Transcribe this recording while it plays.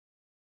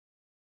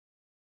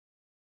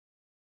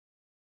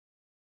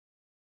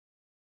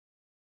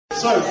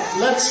So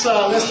let's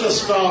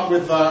just start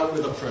with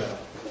a prayer.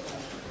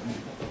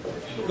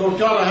 Lord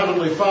God, our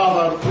Heavenly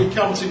Father, we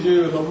come to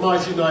you in the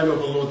mighty name of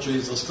the Lord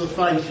Jesus to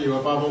thank you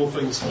above all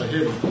things for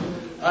him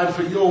and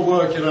for your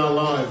work in our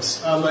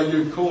lives, and that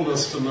you called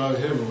us to know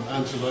him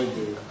and to know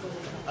you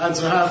and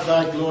to have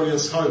that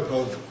glorious hope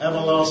of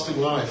everlasting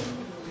life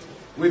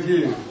with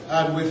you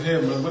and with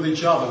him and with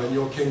each other in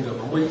your kingdom.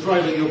 And we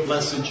pray that you'll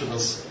bless each of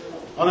us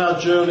on our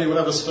journey,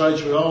 whatever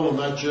stage we're on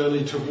that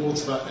journey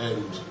towards that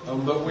end,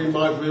 and that we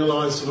might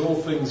realise that all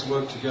things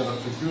work together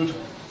for good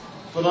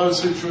for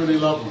those who truly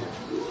love you.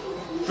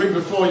 Bring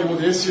before you all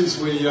the issues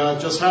we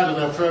just had in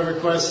our prayer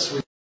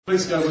requests.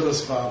 Please go with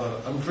us,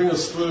 Father, and bring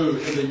us through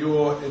into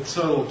your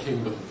eternal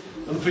kingdom,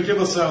 and forgive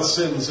us our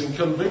sins and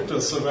convict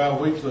us of our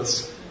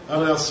weakness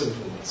and our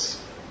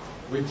sinfulness.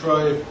 We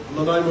pray in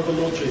the name of the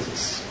Lord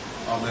Jesus.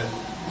 Amen.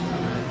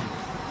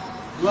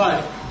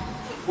 Right.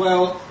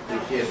 Well,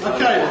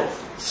 okay.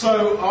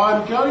 So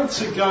I'm going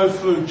to go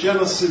through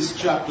Genesis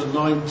chapter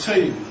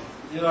 19.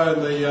 You know, in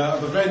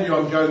the venue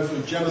I'm going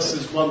through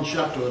Genesis 1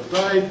 chapter a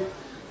day.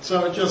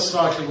 So we're just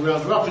cycling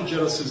around. We're up to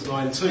Genesis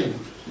 19,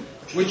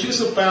 which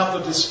is about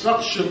the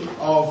destruction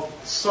of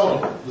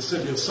Sodom, the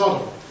city of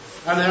Sodom,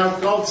 and how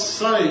God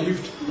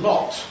saved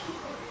Lot,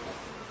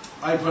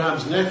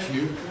 Abraham's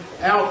nephew,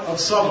 out of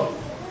Sodom.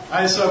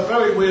 And it's a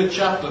very weird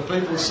chapter.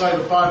 People say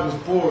the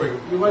Bible's boring.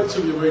 You wait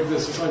till you read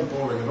this. It's not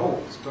boring at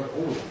all. It's got it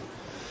all.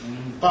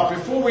 But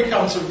before we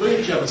come to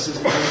read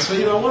Genesis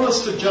 19, I want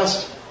us to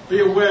just be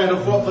aware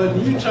of what the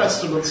New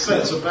Testament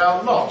says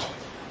about Lot.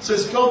 It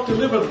says God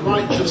delivered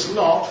righteous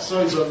Lot,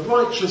 so he's a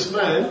righteous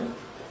man,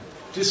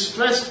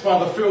 distressed by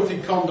the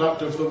filthy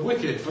conduct of the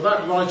wicked. For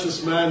that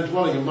righteous man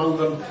dwelling among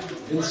them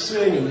in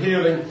seeing and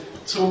hearing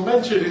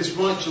tormented his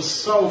righteous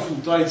soul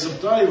from day to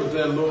day with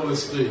their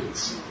lawless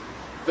deeds.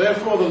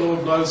 Therefore the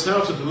Lord knows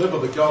how to deliver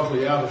the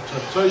godly out of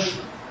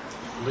temptation,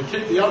 and to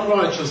keep the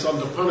unrighteous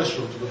under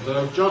punishment to the day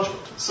of judgment.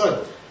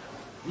 So,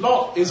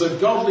 Lot is a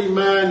godly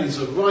man, he's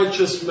a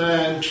righteous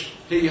man.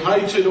 He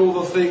hated all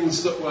the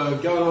things that were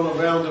going on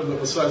around him that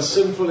were so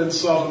sinful in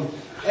Sodom.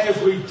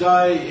 Every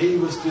day he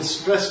was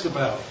distressed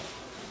about it.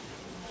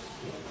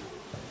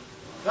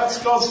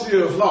 That's God's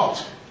view of Lot.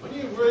 When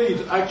you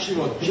read actually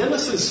what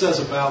Genesis says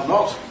about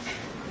Lot,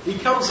 he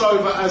comes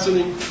over as an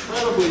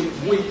incredibly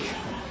weak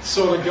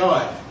sort of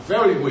guy.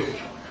 Very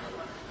weak.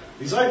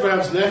 He's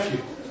Abraham's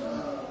nephew.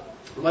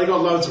 They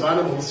got loads of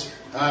animals,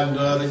 and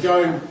they're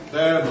going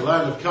there in the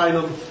land of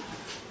Canaan,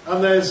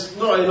 and there's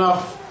not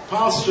enough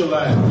pasture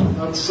land.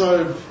 And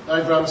so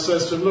Abraham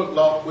says to him, look,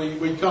 Lot,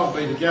 we can't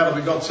be together.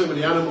 We've got too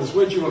many animals.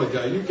 Where do you want to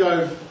go? You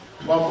go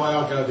one way,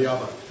 I'll go the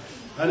other.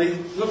 And he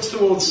looks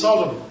towards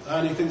Sodom,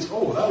 and he thinks,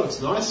 oh, that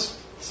looks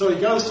nice. So he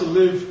goes to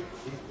live.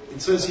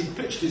 It says he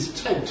pitched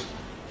his tent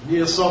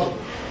near Sodom.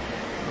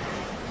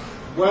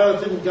 Well, it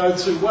didn't go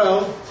too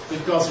well,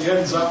 because he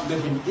ends up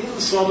living in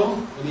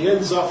Sodom, and he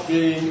ends up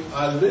being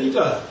a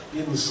leader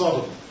in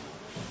Sodom.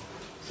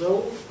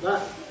 So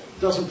that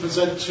doesn't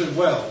present too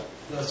well.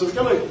 So we're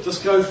going to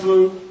just go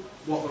through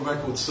what the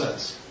record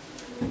says.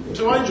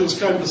 2 angels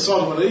came to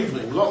Sodom at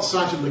evening. Lot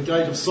sat in the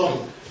gate of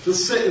Sodom. To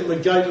sit in the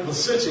gate of the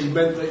city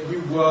meant that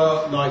you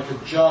were like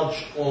a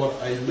judge or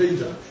a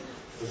leader.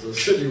 As the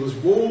city was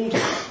walled,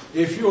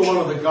 if you were one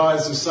of the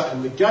guys who sat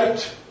in the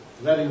gate,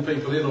 letting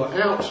people in or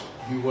out,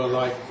 you were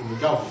like in the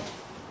government.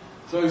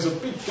 So he's a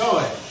big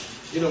guy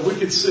in a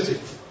wicked city.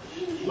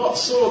 Lot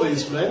saw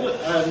these men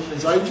and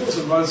his angels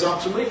and rose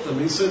up to meet them.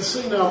 He said,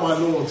 see now, my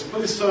lords,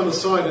 please turn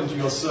aside into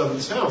your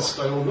servant's house,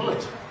 stay all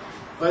night.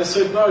 They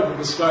said, no, but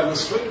we'll stay in the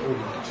street all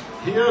night.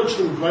 He urged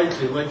them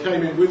greatly, and they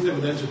came in with him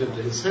and entered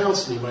into his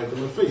house, and he made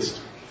them a feast.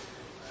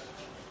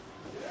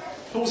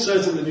 Paul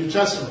says in the New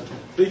Testament,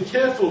 be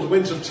careful to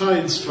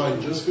entertain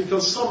strangers,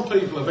 because some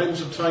people have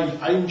entertained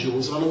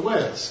angels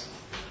unawares.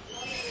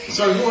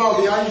 So who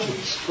are the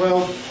angels?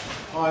 Well,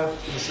 I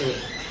can see it.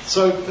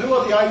 So who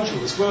are the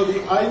angels? Well,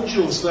 the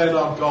angels then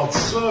are God's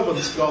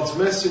servants, God's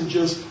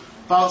messengers,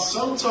 but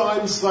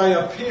sometimes they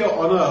appear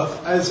on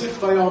earth as if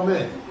they are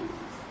men.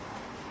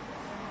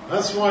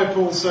 That's why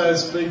Paul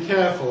says, be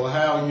careful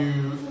how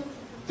you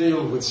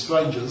deal with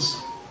strangers,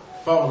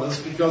 foreigners,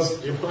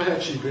 because it might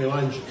actually be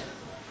an angel.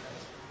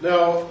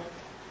 Now,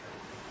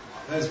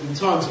 there's been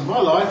times in my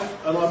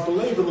life, and I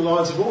believe in the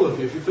lives of all of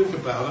you, if you think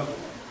about it,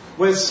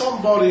 where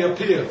somebody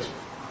appeared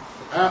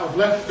out of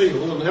left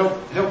field and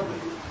helped me.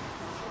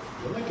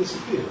 And they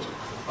disappeared.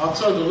 I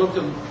turned to look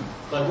and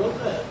they weren't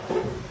there.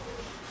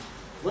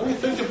 When you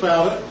think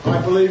about it,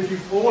 I believe you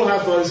all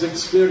have those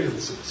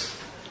experiences.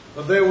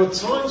 But there were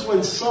times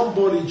when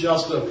somebody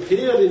just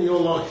appeared in your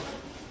life.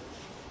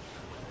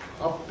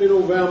 I've been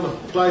all around the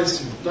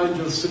place in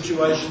dangerous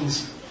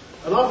situations,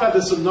 and I've had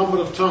this a number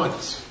of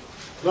times.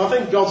 And I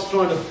think God's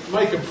trying to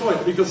make a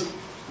point, because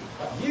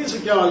years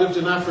ago I lived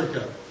in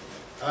Africa.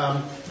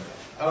 I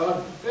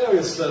had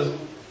various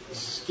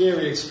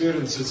scary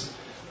experiences,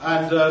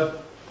 and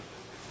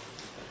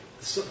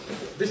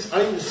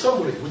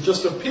somebody would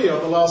just appear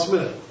at the last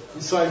minute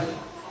and save me.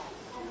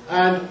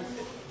 And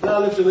I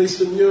lived in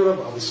Eastern Europe.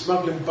 I was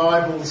smuggling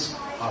Bibles.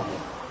 I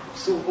was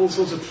all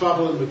sorts of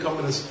trouble in the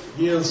communist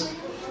years.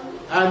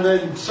 And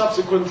then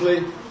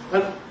subsequently,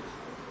 and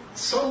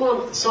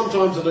someone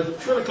sometimes at a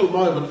critical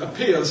moment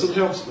appears and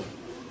helps me.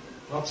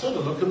 I turn to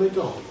look and they're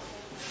gone.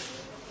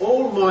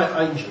 All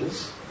my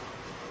angels,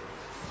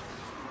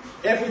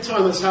 every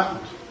time this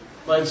happened,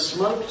 they've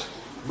smoked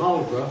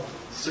Marlboro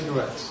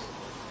cigarettes.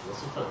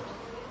 That's a fact.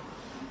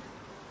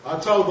 I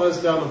told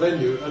those down the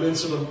venue an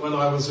incident when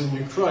I was in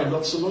Ukraine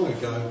not so long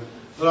ago,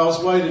 that I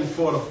was waiting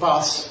for a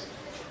bus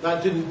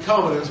that didn't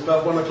come, and it was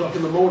about 1 o'clock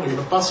in the morning, and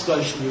the bus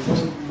station, it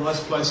wasn't a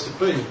nice place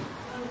to be.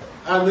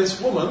 And this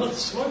woman,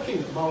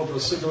 smoking Marlboro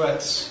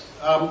cigarettes,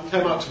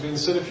 came up to me and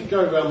said, if you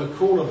go around the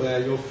corner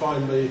there, you'll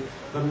find the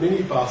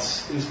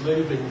minibus is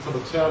leaving for the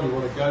town you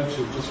want to go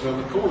to, just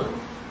around the corner.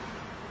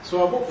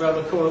 So I walked around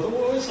the corner and thought,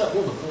 well, where's that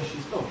woman? Oh,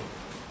 she's gone.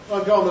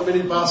 I got on the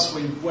minibus,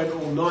 we went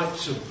all night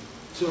to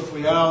 2 or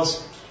 3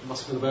 hours, it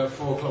must have been about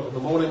 4 o'clock in the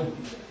morning,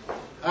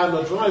 and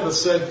the driver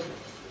said,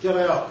 get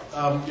out,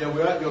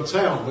 we're at your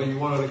town where you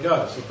wanted to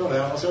go. So I got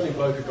out, I was the only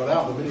bloke who got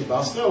out of the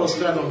minibus. There I was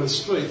standing on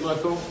this street, and I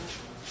thought,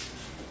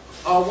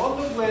 I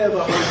wonder where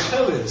the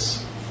hotel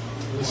is,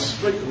 the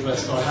street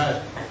address I had.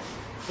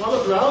 And I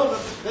looked around,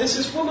 there's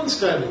this woman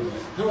standing there,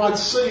 who I'd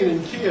seen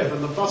in Kiev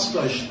in the bus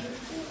station.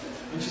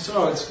 And she said,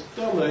 oh, it's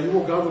down there, you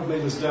walk 100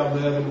 metres down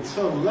there, then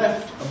turn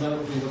left, and then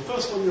it'll be the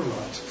first on your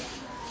right.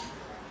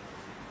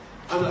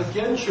 And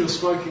again, she was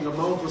smoking a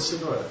Marlboro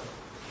cigarette.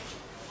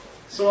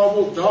 So I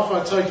walked off,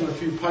 I'd taken a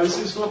few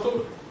paces, and I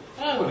thought,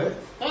 hang on a minute,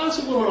 that's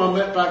a woman I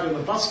met back in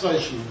the bus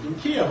station in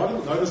Kiev. I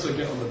didn't notice her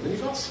get on the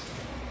minibus.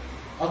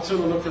 I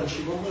turned and looked and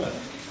she wasn't there.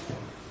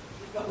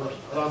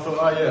 And I thought,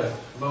 oh yeah,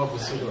 Marlboro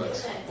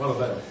cigarettes, one of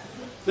them.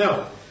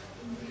 Now,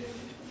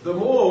 the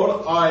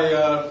more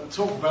I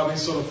talk about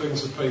these sort of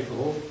things with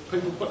people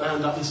put their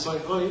hand up and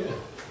say, oh yeah,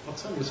 I'll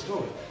tell you a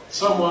story.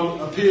 Someone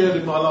appeared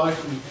in my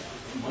life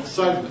and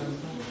saved me.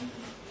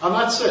 And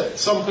that's it.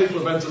 Some people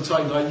have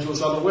entertained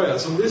angels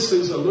unawares, and this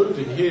is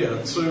alluding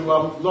here to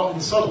Lot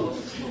and Sodom.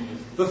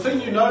 The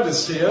thing you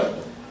notice here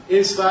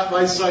is that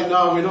they say,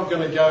 no, we're not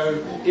going to go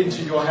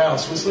into your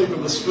house, we'll sleep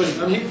in the street,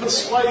 and he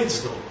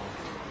persuades them.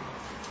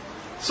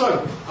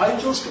 So,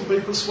 angels can be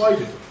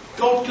persuaded.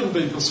 God can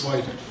be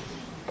persuaded.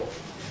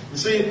 You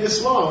see, in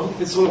Islam,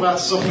 it's all about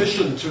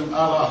submission to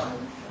Allah.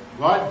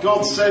 Right?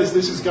 God says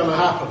this is going to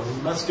happen,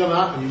 and that's going to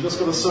happen. You've just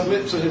got to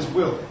submit to His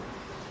will.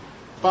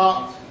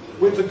 But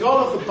with the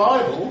God of the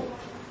Bible,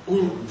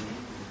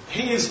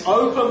 He is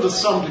open to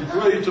some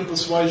degree to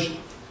persuasion.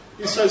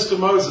 He says to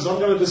Moses, I'm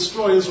going to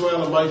destroy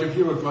Israel and make of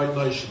you a great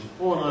nation.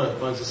 Oh no,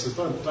 Moses says,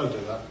 don't do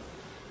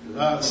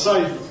that.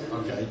 Save.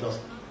 Okay, he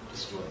doesn't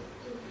destroy.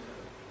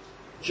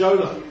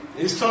 Jonah,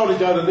 he's told to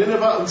go to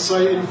Nineveh and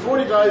say, in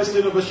 40 days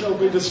Nineveh shall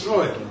be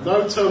destroyed.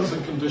 No terms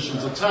and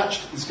conditions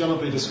attached, it's going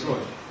to be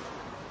destroyed.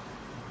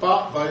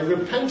 But they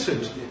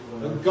repented,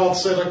 and God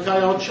said, okay,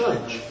 I'll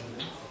change.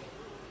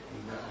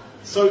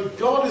 So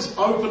God is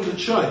open to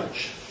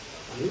change.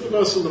 There's a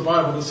verse in the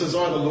Bible that says,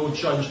 I, the Lord,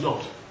 change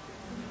not.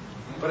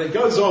 But it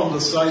goes on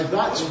to say,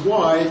 that's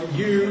why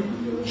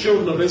you,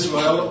 children of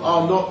Israel,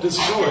 are not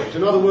destroyed.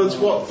 In other words,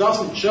 what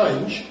doesn't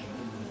change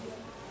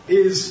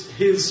is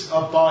His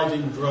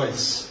abiding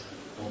grace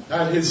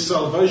and His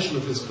salvation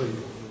of His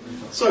people.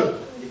 So,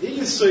 here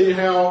you see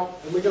how,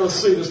 and we're going to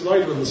see this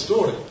later in the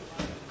story,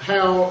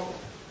 how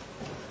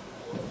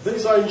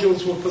these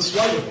angels were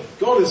persuadable.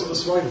 God is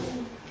persuadable.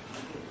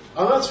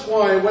 And that's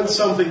why when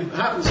something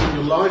happens in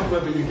your life,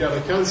 whether you get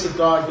a cancer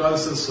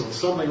diagnosis or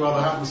something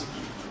other happens,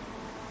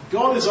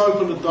 God is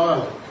open to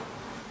dialogue.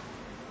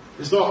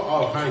 It's not,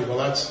 oh, hang, well,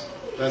 that's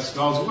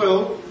God's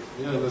will,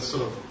 the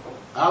sort of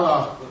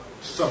Allah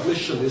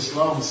submission,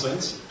 Islam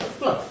sense.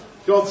 No,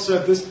 God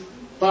said this,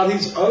 but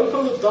He's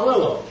open to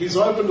dialogue. He's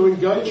open to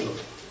engagement.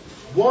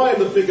 Why in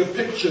the bigger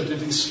picture did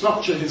He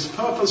structure His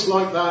purpose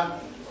like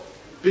that?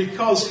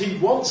 Because He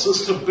wants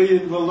us to be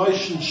in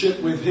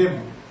relationship with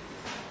Him.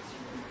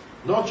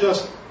 Not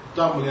just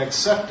dumbly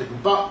accepting,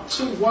 but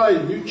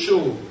two-way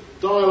mutual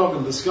dialogue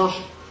and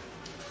discussion.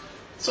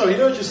 So He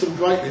urges them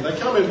greatly. They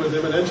come in with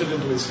Him and entered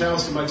into His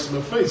house and makes them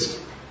a feast.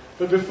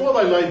 But before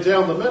they lay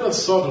down, the men of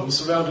Sodom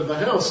surrounded the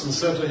house and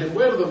said to him,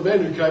 where are the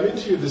men who came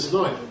into you this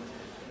night?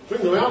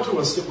 Bring them out to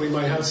us that we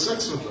may have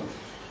sex with them.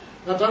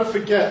 Now don't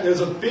forget,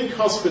 there's a big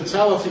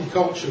hospitality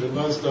culture in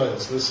those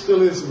days. There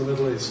still is in the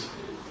Middle East.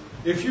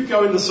 If you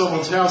go into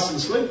someone's house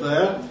and sleep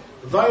there,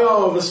 they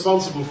are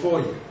responsible for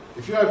you.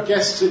 If you have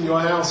guests in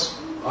your house,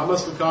 I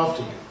must look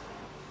after you.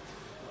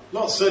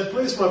 Lot said,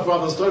 please my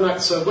brothers, don't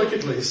act so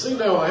wickedly. See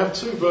now, I have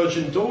 2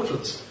 virgin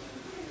daughters.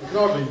 I can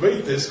hardly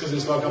read this because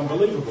it's like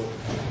unbelievable.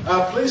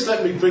 Please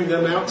let me bring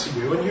them out to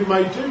you, and you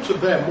may do to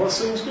them what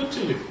seems good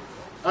to you.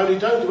 Only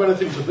don't do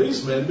anything to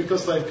these men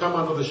because they've come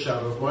under the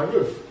shadow of my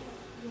roof.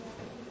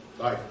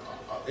 Like,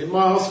 in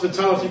my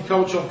hospitality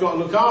culture, I've got to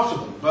look after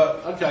them.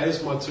 But, okay,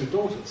 here's my 2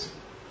 daughters.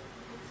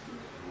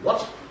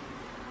 What?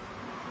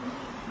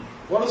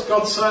 What does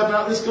God say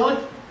about this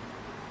guy?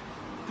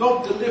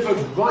 God delivered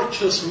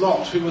righteous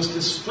Lot, who was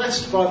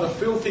distressed by the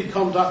filthy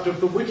conduct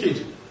of the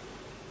wicked.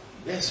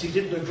 Yes, he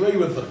didn't agree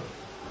with them.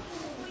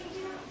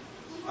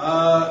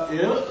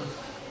 Yeah.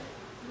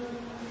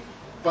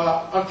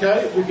 But,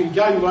 okay, you can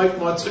gang rape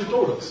my 2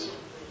 daughters.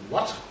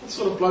 What? What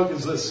sort of bloke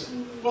is this?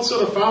 What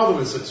sort of father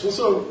is this? What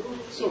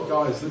sort of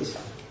guy is this?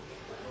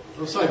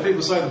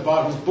 People say the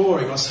Bible's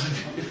boring. I say,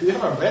 if you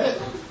ever read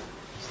it,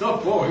 it's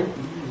not boring.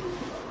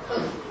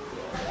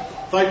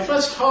 They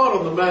pressed hard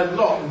on the man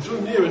Lot and drew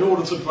near in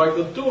order to break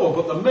the door.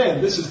 But the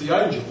men, this is the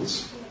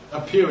angels,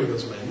 appearing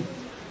as men,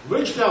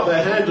 reached out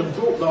their hand and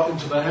brought Lot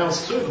into the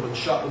house to them and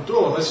shut the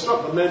door. They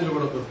struck the men who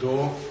were at the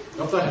door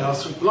of the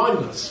house with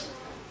blindness.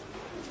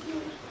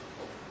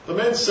 The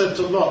men said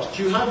to Lot,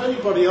 do you have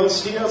anybody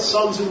else here,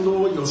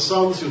 sons-in-law, your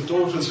sons, your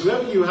daughters,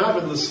 whoever you have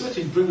in the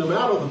city, bring them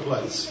out of the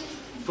place,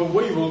 for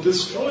we will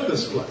destroy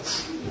this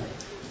place.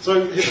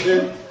 So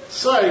they're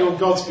saying on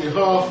God's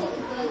behalf,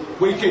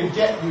 we can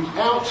get you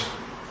out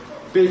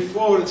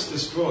before it's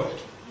destroyed.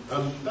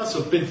 And that's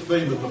a big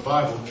theme in the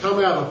Bible. Come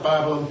out of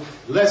Babylon,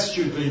 lest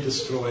you be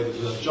destroyed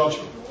in a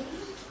judgment.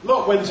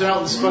 Lot went out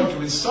and spoke to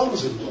his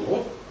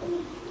sons-in-law,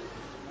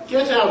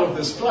 get out of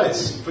this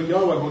place, for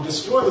Yahweh will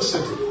destroy the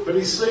city. But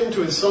he seemed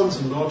to his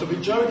sons-in-law to be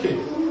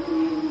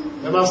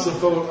joking. They must have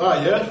thought,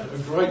 yeah, a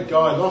great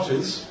guy Lot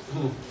is,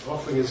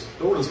 offering his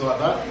daughters like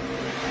that.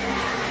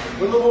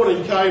 When the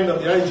morning came,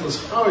 that the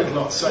angels hurried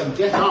Lot, saying,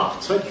 get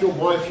up, take your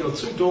wife, your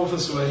 2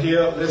 daughters who are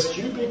here, lest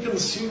you be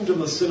consumed in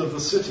the sin of the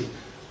city.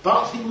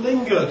 But he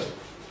lingered.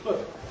 Look,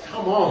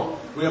 come on,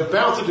 we're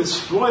about to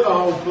destroy the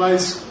whole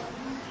place,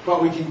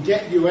 but we can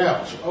get you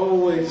out.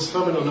 Always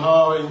humming and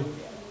hawing.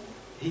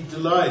 He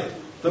delayed.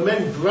 The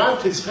men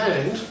grabbed his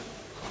hand,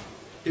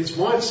 his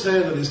wife's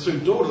hand and his 2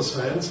 daughters'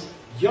 hands,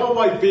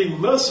 Yahweh being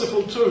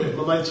merciful to him,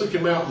 and they took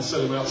him out and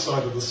set him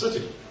outside of the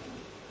city.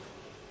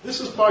 This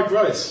is by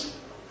grace.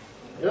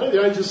 You know,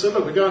 the angels said,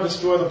 look, we're going to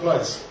destroy the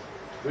place.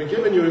 We're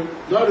giving you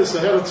notice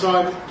ahead of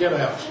time, get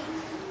out.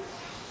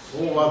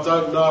 Oh, I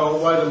don't know,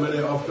 oh, wait a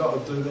minute, I've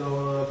got to do that,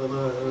 oh, I don't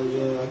know, oh,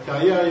 yeah,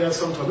 okay, yeah,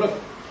 sometime. Look,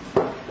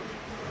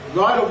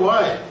 right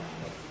away.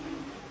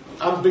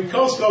 And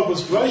because God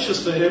was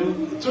gracious to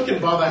him, he took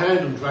him by the hand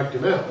and dragged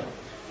him out.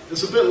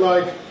 It's a bit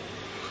like,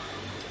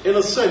 in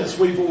a sense,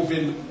 we've all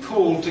been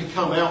called to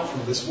come out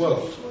from this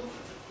world.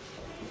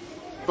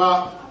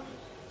 But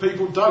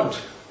people don't.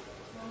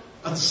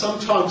 And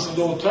sometimes the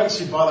Lord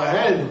takes you by the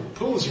hand and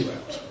pulls you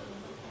out.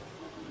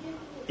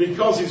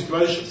 Because he's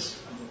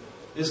gracious.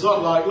 It's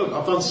not like, look,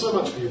 I've done so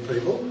much for you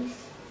people.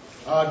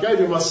 I gave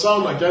you my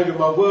son, I gave you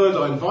my word,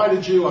 I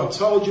invited you, I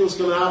told you what's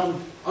going to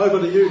happen. Over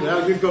to you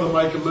now, you've got to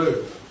make a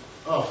move.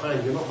 Oh,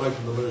 hang, you're not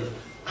making the move.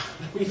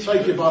 We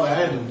take you by the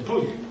hand and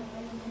pull you.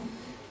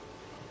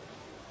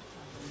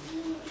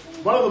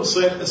 One of them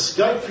said,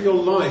 escape for your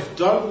life.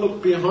 Don't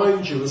look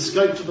behind you.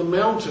 Escape to the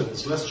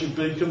mountains, lest you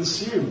be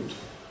consumed.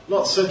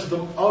 Lot said to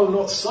them, oh,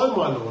 not so,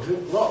 my lord.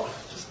 Lot,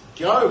 just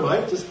go,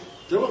 mate. Just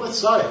do what they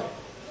say.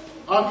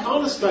 I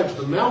can't escape to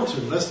the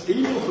mountain, lest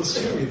evil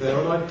pursue me there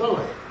and I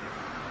die.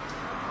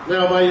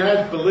 Now, they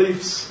had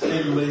beliefs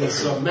in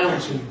these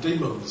mountain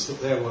demons, that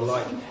there were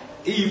like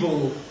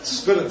evil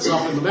spirits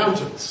up in the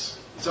mountains.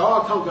 So,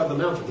 I can't go to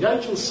the mountain. The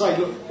angels say,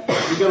 look,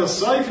 you're going to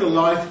save your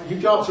life, you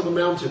go up to the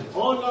mountain.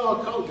 Oh,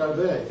 no, I can't go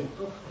there.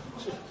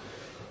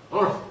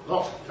 All right,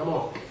 Lot, come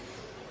on.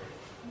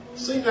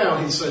 See now,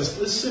 he says,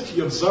 this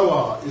city of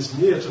Zoar is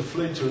near to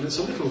flee to, and it's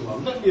a little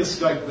one. Let me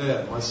escape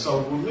there, my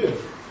soul will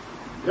live.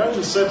 The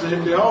angel said to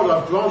him, behold,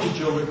 I've granted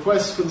your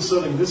request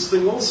concerning this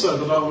thing also,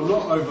 that I will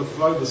not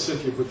overthrow the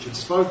city of which you've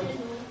spoken.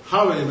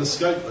 Hurry and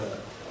escape there.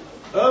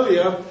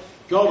 Earlier,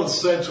 God had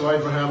said to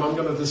Abraham, I'm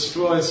going to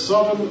destroy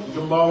Sodom,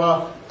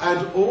 Gomorrah,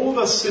 and all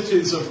the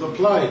cities of the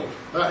plain.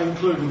 That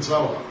included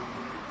Zoar.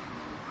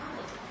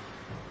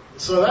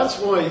 So that's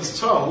why he's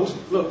told,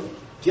 look,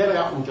 get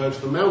out and go to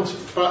the mountain.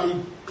 But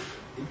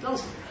he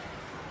doesn't.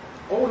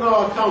 Oh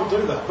no, I can't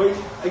do that. But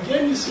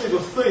again, you see the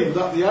theme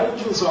that the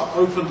angels are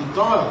open to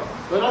dialogue.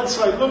 They don't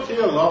say, look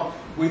here, Lot,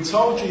 we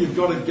told you you've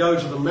got to go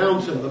to the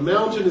mountain. The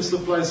mountain is the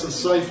place of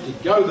safety.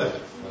 Go there.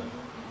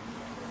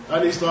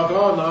 And he's like,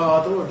 oh no,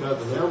 I don't want to go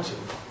to the mountain.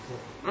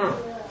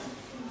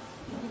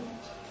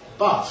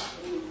 But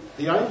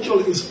the angel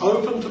is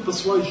open to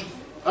persuasion.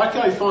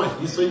 Okay,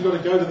 fine. You say you've got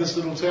to go to this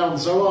little town,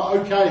 Zoar.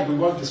 Okay, we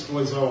won't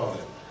destroy Zoar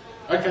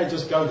then. Okay,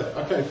 just go there.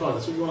 Okay, fine.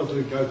 That's what you want to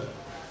do. Go there.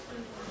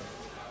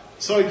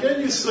 So again,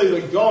 you see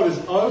that God is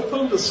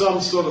open to some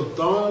sort of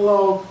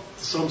dialogue,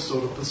 to some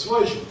sort of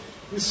persuasion.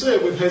 You see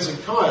it with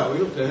Hezekiah. We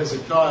looked at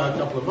Hezekiah a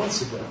couple of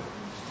months ago,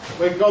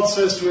 where God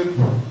says to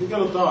him, you're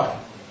going to die.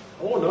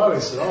 Oh no, he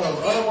said, I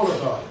don't want to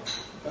die.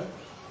 Okay?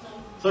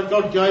 So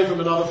God gave him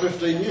another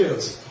 15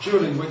 years,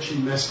 during which he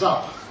messed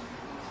up.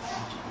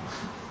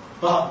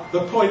 But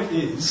the point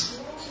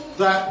is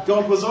that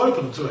God was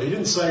open to it. He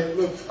didn't say,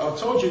 look, I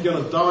told you you're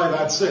going to die,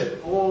 that's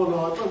it. Oh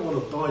no, I don't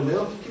want to die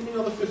now. Give me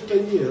another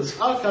 15 years.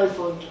 Okay,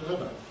 fine,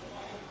 have it.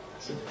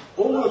 So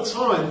all the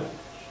time,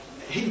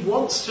 he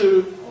wants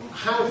to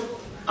have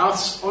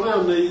us on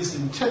our knees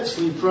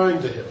intensely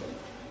praying to him.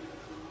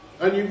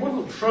 And you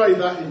wouldn't pray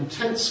that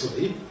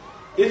intensely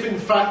if in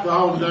fact the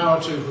whole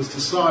narrative was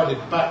decided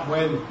back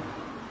when,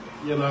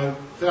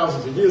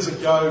 thousands of years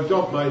ago.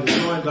 God made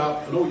his mind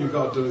up, and all you've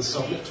got to do is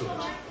submit to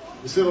it.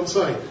 You see what I'm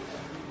saying?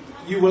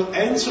 You will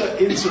enter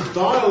into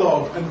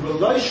dialogue and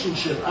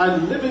relationship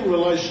and living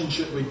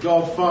relationship with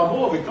God far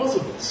more because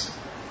of this,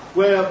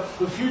 where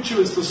the future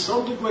is to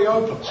some degree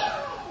open,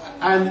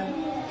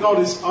 and God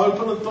is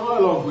open a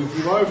dialogue with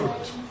you over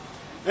it.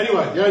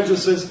 Anyway, the angel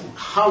says,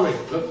 hurry,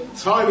 but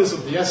time is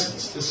of the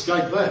essence,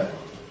 escape there.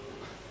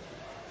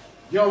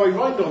 Yahweh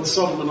rained on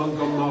Sodom and on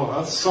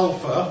Gomorrah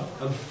sulphur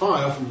and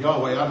fire from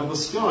Yahweh out of the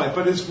sky,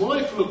 but his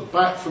wife looked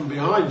back from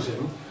behind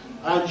him,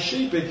 and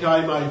she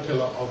became a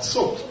pillar of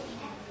salt.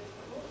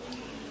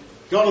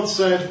 God had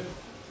said,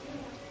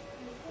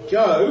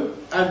 go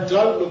and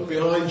don't look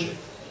behind you.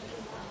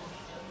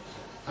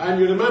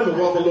 And you remember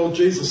what the Lord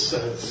Jesus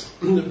says,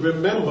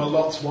 remember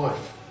Lot's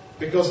wife,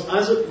 because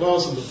as it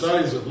was in the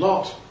days of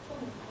Lot,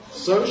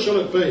 so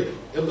shall it be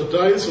in the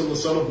days when the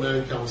Son of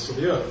Man comes to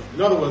the earth.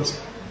 In other words,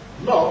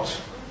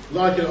 Lot,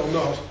 like it or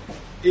not,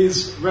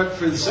 is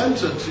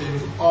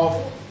representative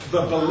of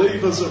the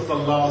believers of the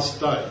last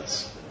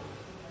days.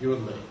 You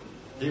and me.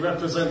 He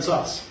represents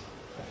us.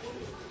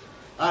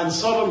 And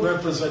Sodom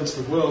represents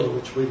the world in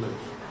which we live.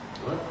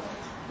 Right?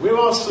 We're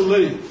asked to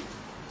leave.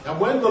 And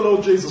when the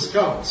Lord Jesus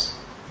comes,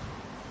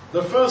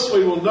 the first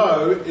we will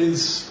know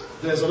is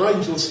there's an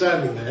angel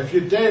standing there. If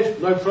you're dead,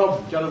 no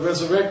problem. You're going to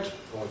resurrect.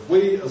 Or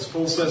we, as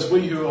Paul says,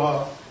 we who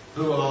are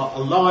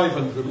alive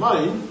and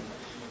remain,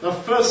 the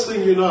first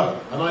thing you know,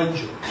 an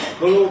angel.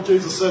 The Lord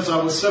Jesus says,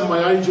 I will send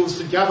my angels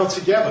to gather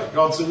together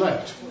God's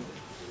elect.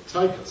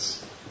 Take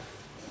us.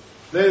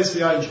 There's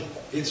the angel.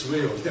 It's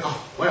real.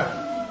 Oh,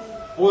 wow.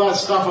 All that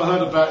stuff I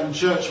heard about in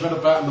church, read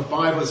about in the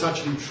Bible, is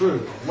actually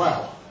true.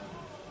 Wow.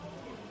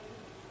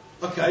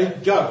 Okay,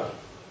 go.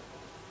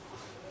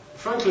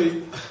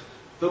 Frankly,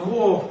 the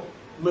more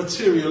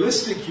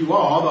materialistic you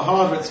are, the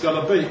harder it's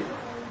going to be.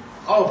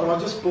 Oh, but I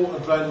just bought a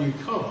brand new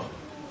car.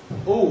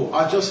 Oh,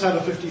 I just had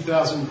a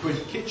 50,000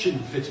 quid kitchen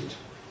fitted.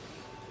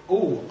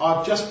 Oh,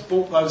 I've just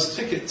bought those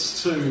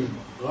tickets to,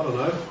 I don't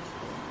know,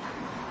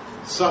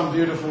 some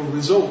beautiful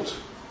resort.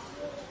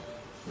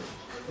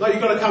 No, you've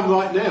got to come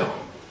right now.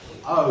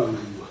 Oh,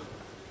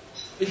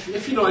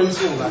 if you're not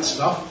into all that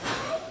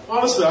stuff,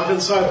 honestly, I can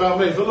say about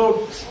me, if the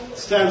Lord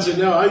stands in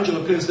now,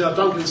 angel appears now,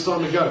 Duncan, it's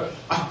time to go.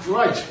 Oh,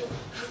 great.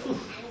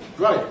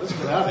 Great, let's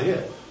get out of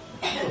here.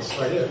 I'll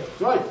stay here.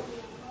 Great.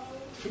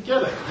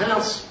 Forget it.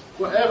 House,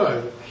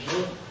 whatever.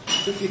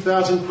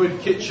 50,000 quid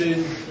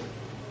kitchen,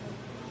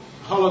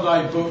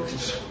 holiday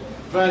booked,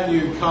 brand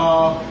new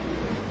car.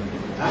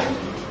 And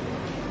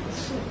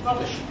it's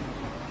rubbish.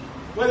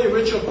 Whether you're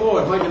rich or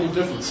poor, it doesn't make any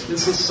difference.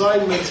 It's the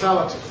same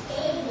mentality.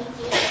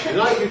 You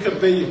know, you could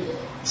be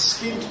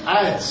skint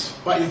as,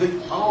 but you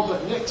think, oh,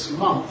 but next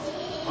month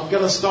I'm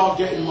going to start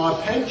getting my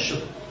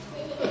pension.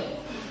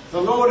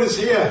 The Lord is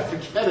here.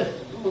 Forget it.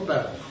 What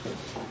about it?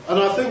 And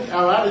I think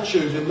our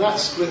attitude in that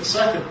split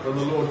second when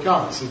the Lord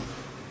comes is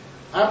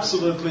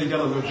absolutely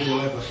going to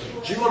reveal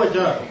everything. Do you want to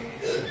go?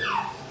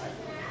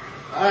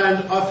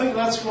 And I think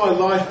that's why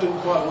life didn't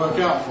quite work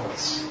out for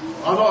us.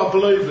 I'm not a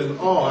believer in,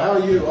 oh, how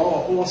are you?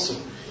 Oh,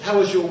 awesome. How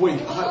was your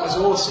week? Oh, it was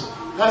awesome.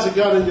 How's it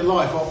going in your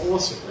life? Oh,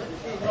 awesome.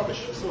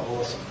 Rubbish. It's not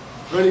awesome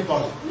for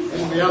anybody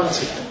in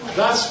reality.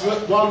 That's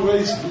one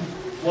reason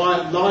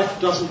why life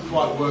doesn't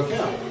quite work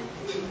out.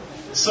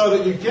 So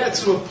that you get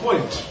to a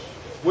point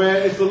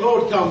where if the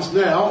Lord comes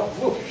now,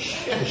 whoop,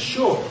 yeah,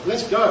 sure,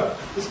 let's go.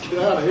 Let's get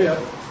out of here.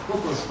 We're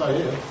not going to stay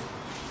here.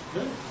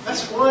 Yeah?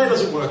 That's why it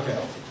doesn't work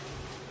out.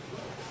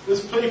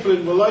 There's people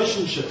in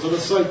relationships that are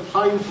so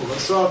painful, they're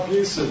so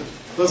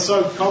abusive, they're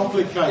so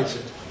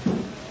complicated,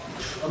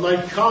 and they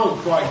can't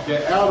quite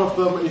get out of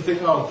them, and you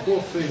think, oh,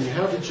 poor thing,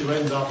 how did you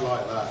end up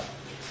like that?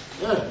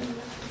 Yeah.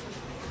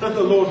 Then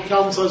the Lord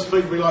comes, those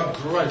people be like,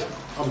 great,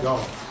 I'm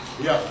gone.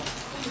 Yeah.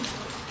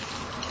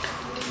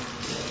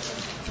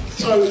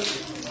 So,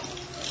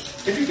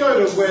 if you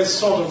go to where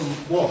Sodom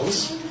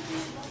was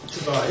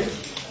today,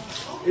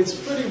 it's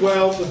pretty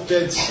well the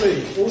Dead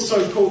Sea,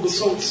 also called the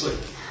Salt Sea.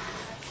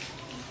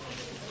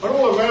 And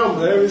all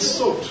around there is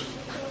salt.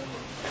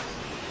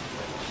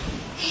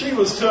 She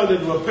was turned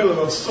into a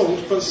pillar of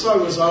salt, but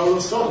so was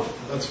our Sodom.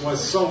 That's why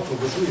sulphur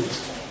was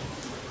used.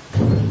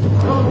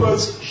 In other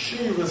words,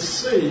 she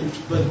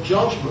received the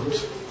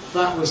judgment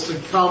that was to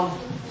come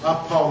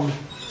upon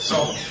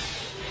Sodom.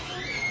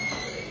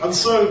 And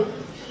so,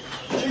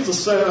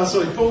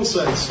 Paul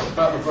says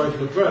about the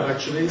breaking of bread,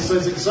 actually, he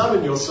says,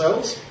 examine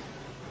yourselves,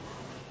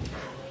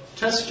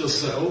 test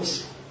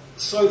yourselves,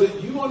 so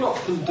that you are not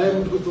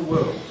condemned with the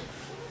world.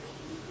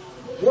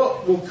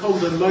 What will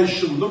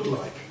condemnation look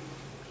like?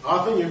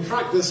 I think in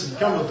practice, if you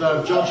come to the day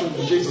of judgment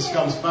and Jesus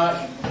comes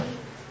back,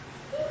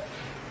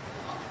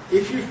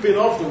 if you've been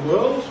of the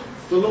world,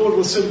 the Lord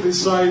will simply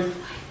say,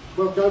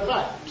 well, go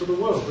back to the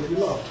world that you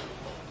loved.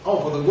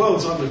 Oh, but the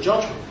world's under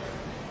judgment.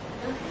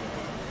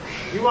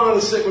 You wanted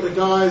to sit with the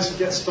guys and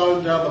get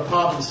stoned down the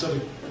pub instead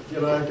of,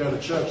 go to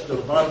church, do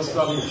a Bible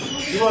study.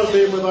 You want to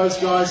be in with those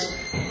guys?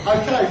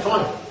 Okay,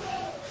 fine.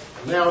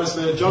 Now is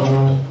their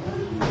judgment.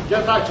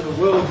 Get back to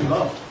the world you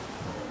loved.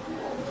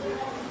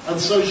 And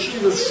so she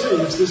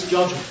receives this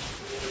judgment.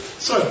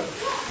 So,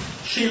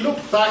 she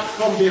looked back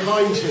from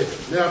behind him.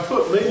 Now,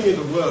 put meaning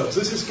into words.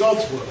 This is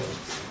God's word.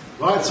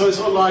 Right? So it's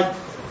not like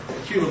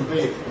a human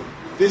being.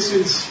 This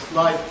is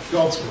like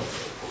God's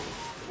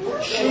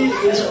word. She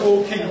is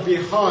walking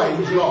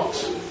behind Lot.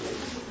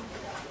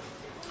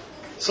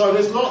 So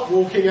there's Lot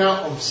walking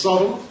out of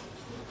Sodom,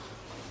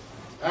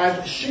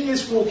 and she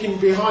is walking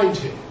behind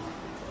him.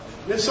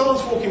 And if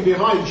someone's walking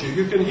behind you,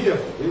 you can hear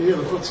them. You hear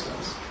the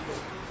footsteps.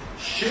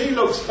 She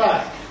looks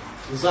back.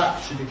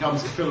 Zap, she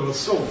becomes a pillar of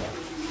salt.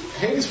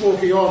 He's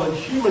walking on, and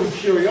human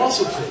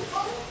curiosity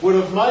would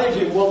have made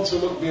him want to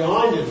look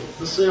behind him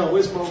to see, oh,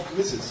 where's my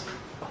missus?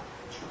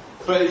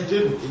 But he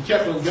didn't. He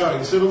kept on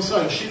going. See what I'm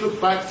saying? She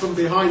looked back from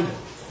behind him.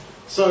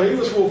 So he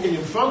was walking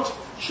in front,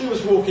 she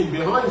was walking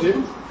behind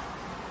him,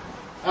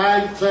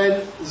 and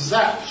then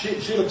zap,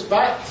 she looks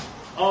back.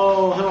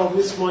 Oh, how I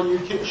miss my new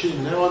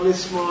kitchen. How I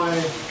miss my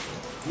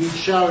new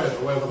chariot,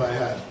 or whatever they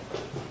had.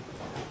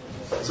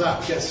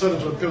 Zap gets turned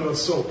into a pillar of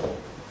salt.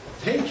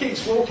 He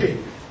keeps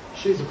walking.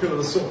 She's a pillar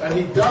of salt. And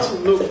he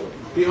doesn't look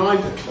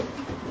behind him.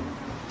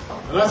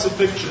 And that's a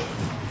picture.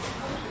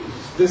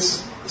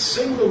 This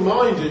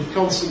single-minded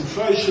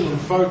concentration and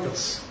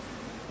focus.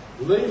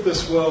 Leave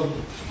this world,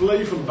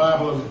 flee from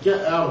Babylon,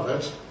 get out of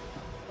it,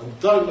 and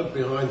don't look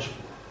behind you.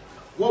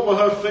 What were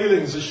her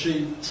feelings as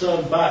she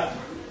turned back?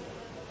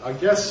 I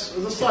guess,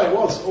 as I say, it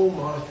was all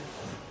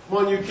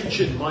my new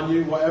kitchen, my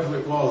new whatever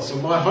it was,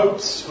 and my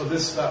hopes for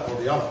this, that, or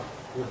the other.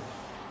 Yeah.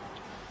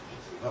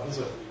 That was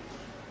it.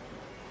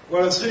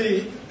 Whereas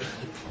he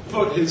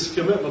put his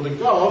commitment to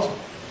God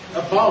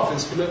above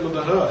his commitment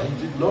to her.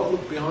 He did not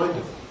look behind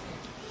him.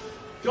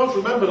 God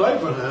remembered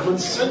Abraham and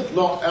sent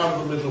Lot out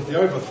of the middle of the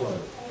overflow.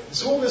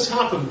 So all this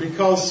happened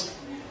because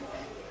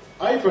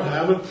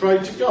Abraham had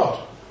prayed to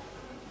God.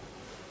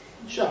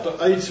 Chapter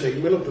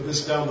 18, we looked at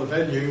this down the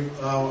venue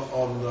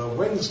on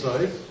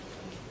Wednesday.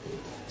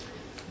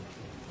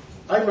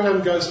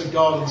 Abraham goes to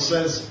God and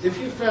says, if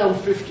you found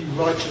 50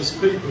 righteous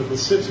people in the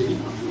city,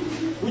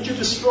 would you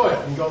destroy it?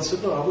 And God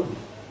said, no, I wouldn't.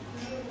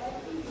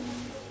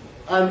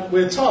 And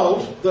we're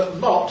told that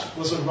Lot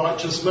was a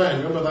righteous man.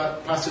 Remember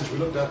that passage we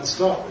looked at the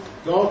start with?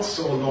 God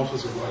saw Lot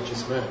as a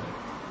righteous man.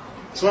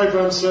 So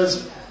Abraham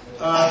says,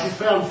 if you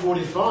found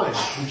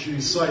 45, would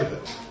you save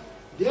it?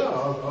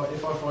 Yeah,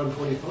 if I find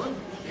 45.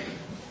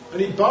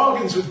 And he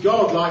bargains with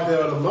God like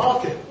they're at a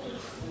market.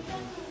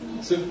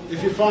 So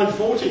if you find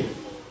 40,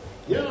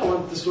 yeah, I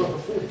won't destroy it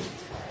for 40.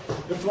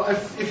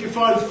 If you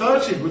find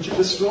 30, would you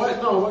destroy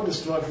it? No, I won't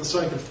destroy it for the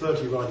sake of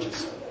 30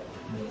 righteous.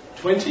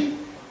 20?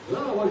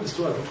 No, I won't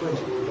destroy it for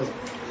 20.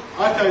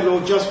 Okay,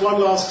 Lord, just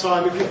one last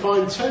time. If you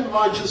find 10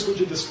 righteous, would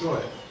you destroy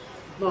it?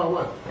 No, I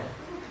won't.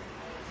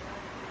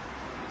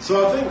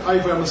 So I think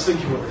Abraham was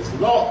thinking, well, there's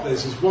Lot,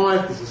 there's his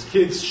wife, there's his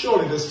kids.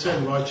 Surely there's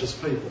 10 righteous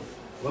people.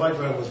 Well,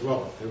 Abraham was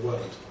wrong. There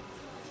weren't.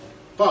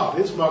 But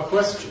here's my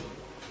question.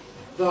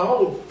 The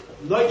whole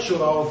nature of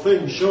the whole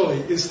thing, surely,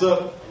 is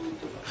that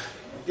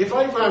if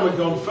Abraham had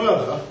gone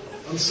further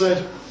and said,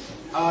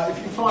 if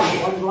you find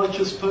one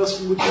righteous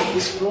person, would you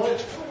destroy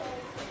it?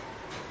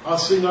 I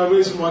see no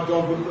reason why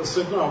God wouldn't have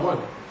said, no, I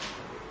won't.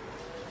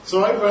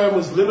 So Abraham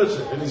was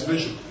limited in his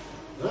vision.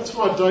 That's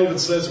why David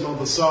says in one of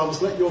the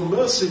Psalms, let your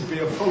mercy be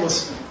upon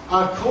us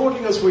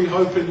according as we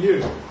hope in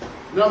you.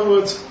 In other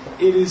words,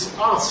 it is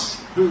us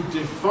who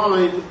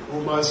define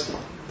almost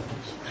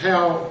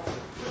how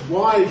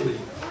widely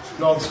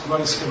God's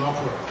grace can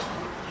operate.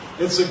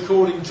 It's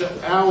according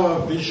to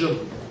our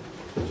vision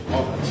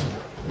of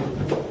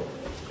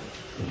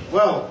it.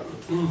 Well,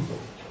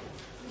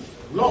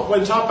 Lot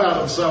went up out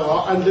of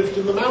Zoar and lived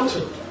in the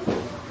mountain.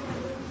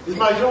 He's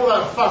making all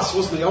that fuss,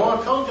 wasn't he? Oh,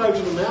 I can't go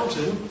to the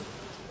mountain.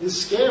 It's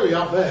scary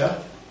up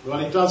there. Well,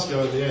 he does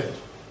go in the end.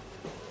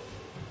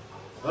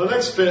 The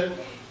next bit,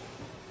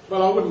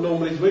 well, I wouldn't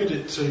normally read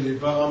it to you,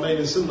 but I mean,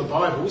 it's in the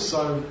Bible,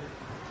 so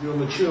you're a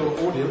mature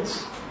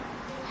audience.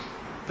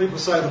 People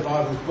say the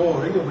Bible's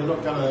boring, and we're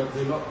not going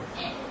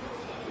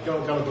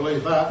to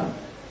believe that.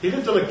 He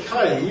lived in a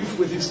cave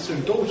with his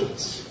 2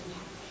 daughters.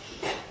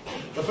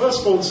 The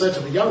firstborn said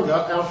to the younger,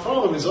 our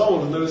father is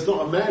old, and there is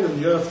not a man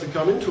in the earth to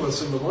come into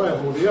us in the way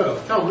of all the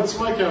earth. Come, let's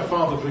make our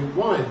father drink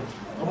wine,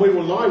 and we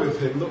will lie with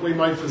him, that we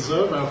may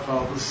preserve our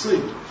father's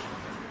seed.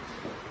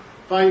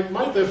 They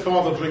made their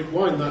father drink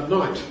wine that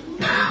night.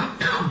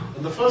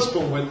 And the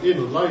firstborn went in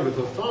and lay with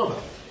her father.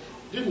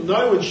 He didn't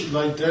know when she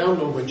lay down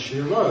or when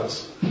she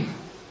arose.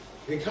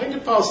 It came to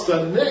pass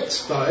the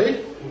next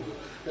day,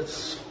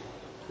 it's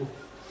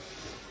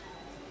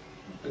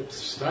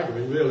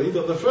staggering really,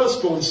 that the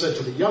firstborn said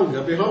to the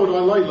younger, behold, I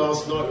lay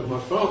last night with my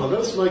father,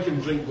 let us make him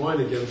drink wine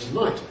again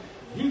tonight.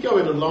 You go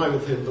in and lie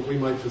with him, that we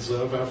may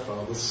preserve our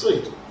father's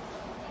seed.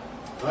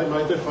 They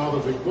made their father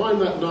drink wine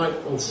that night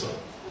also.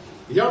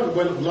 The younger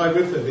went and lay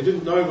with him. He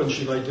didn't know when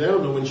she lay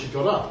down or when she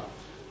got up.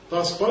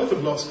 Thus both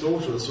of Lot's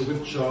daughters were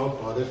with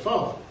child by their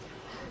father.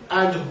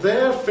 And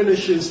there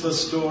finishes the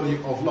story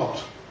of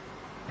Lot.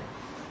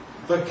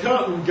 The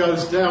curtain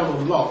goes down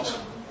on Lot,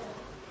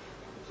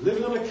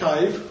 living in a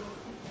cave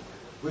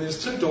with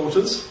his 2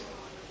 daughters,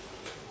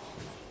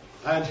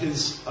 and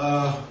his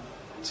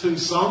 2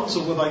 sons,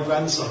 or were they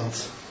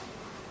grandsons?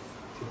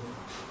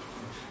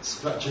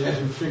 Scratch your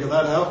head and figure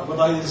that out. Were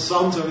they his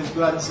sons or his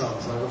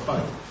grandsons? They were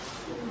both.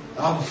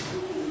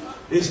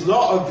 It's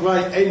not a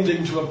great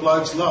ending to a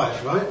bloke's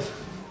life, right?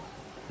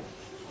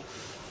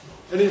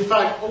 And in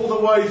fact, all the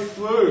way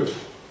through,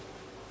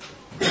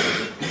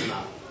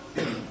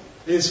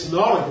 it's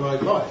not a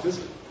great life, is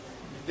it?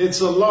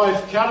 It's a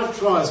life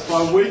characterised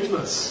by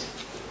weakness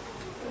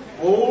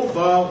all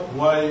the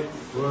way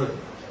through.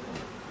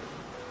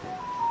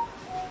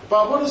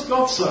 But what does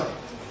God say?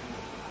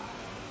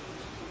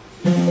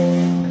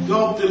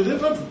 God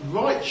delivered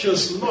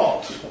righteous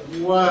Lot.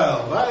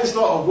 Well, that is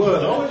not a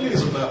word I would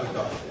use about the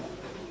guy.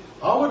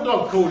 I would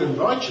not call him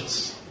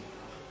righteous.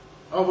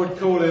 I would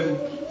call him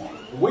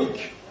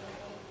weak.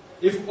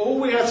 If all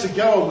we had to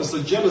go on was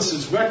the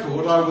Genesis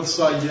record, I would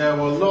say, yeah,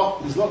 well,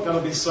 Lot is not going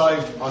to be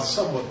saved. I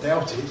somewhat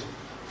doubt it.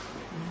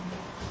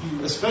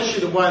 Especially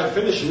the way it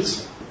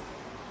finishes.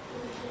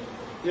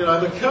 You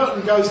know, the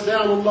curtain goes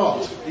down on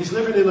Lot. He's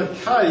living in a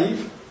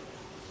cave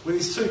with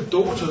his 2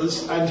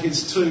 daughters and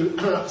his 2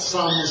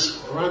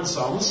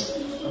 grandsons,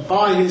 and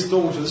by his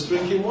daughters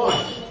drinking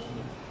wine.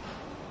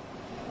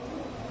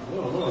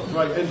 Well, not a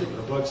great ending in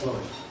a bloke's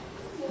life.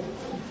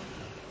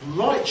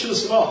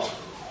 Righteous Lot,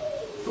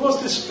 who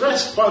was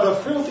distressed by the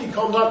filthy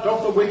conduct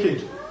of the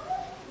wicked.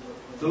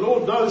 The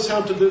Lord knows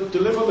how to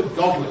deliver the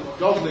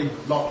godly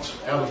Lot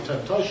out of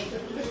temptation.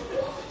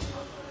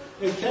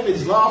 Yeah,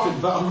 Kevin's laughing,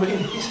 but I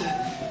mean,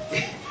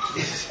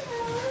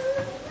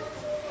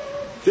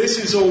 this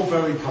is all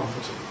very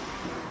comforting.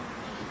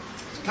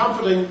 It's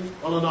comforting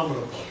on a number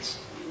of points.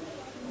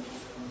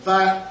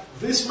 That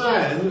this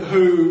man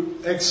who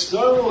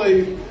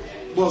externally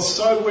was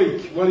so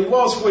weak, well, he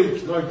was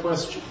weak, no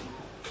question,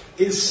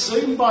 is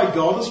seen by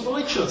God as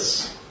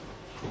righteous.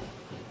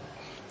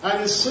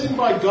 And is seen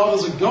by God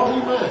as a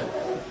godly man.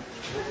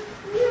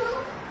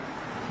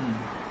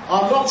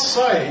 I'm not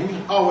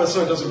saying, oh, well,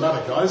 so it doesn't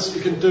matter, guys.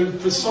 You can do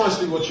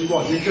precisely what you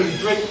want. You can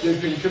drink, you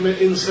can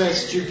commit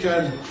incest, you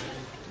can,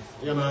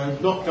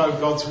 not go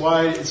God's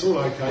way. It's all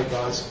okay,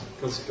 guys,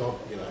 because God,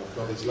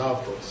 God is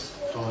love, God's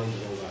kind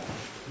and all that.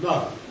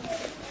 No.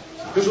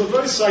 Because at the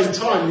very same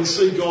time, you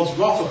see God's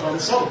wrath upon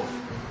Sodom.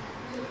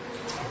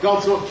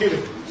 God's not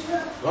kidding,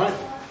 right?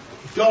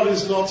 God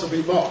is not to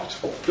be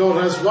mocked.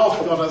 God has wrath,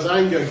 God has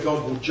anger,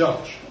 God will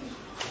judge.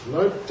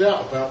 No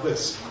doubt about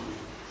this.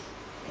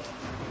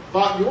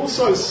 But you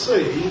also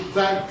see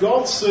that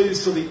God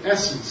sees to the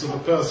essence of a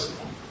person.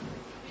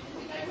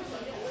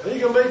 And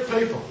you can meet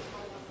people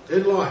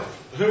in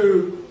life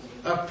who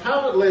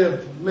apparently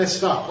have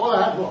messed up. Well,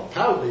 they have not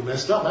apparently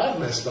messed up, they have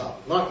messed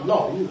up. Like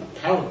Lot, he didn't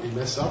apparently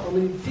mess up,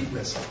 he did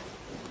mess up.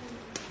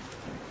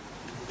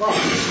 But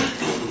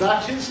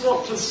that is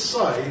not to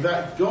say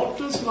that God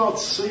does not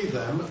see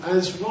them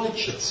as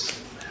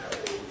righteous.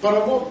 But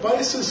on what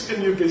basis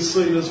can you be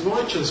seen as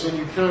righteous when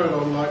you carry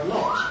on like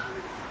Lot?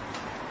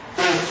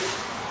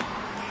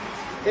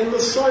 In the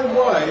same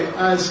way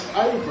as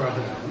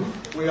Abraham,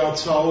 we are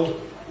told,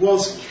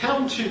 was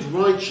counted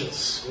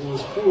righteous, or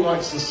as Paul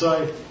likes to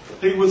say,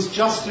 he was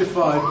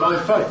justified by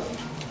faith.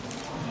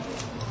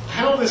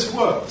 How this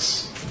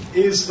works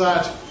is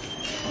that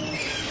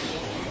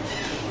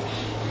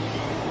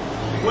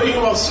we who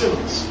are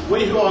sinners,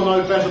 we who are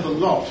no better than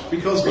Lot,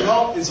 because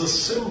Lot is a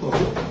symbol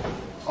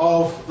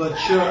of the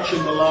church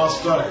in the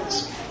last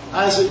days.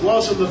 As it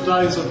was in the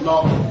days of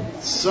Lot,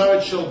 so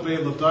it shall be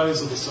in the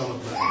days of the Son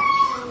of Man.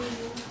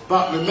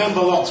 But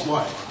remember Lot's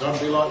wife. Don't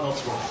be like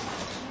Lot's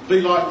wife.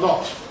 Be like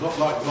Lot, not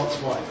like Lot's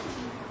wife.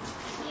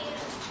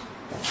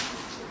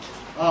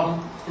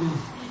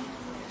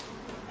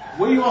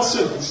 We who are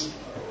sinners,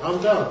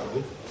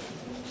 undoubtedly,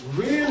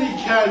 really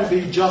can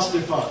be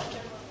justified.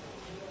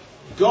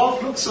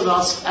 God looks at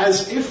us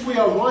as if we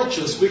are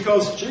righteous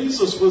because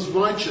Jesus was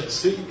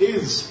righteous. He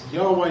is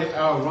Yahweh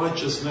our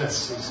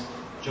righteousness, as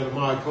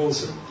Jeremiah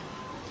calls him.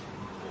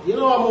 I'm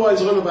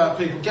always on about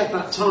people, get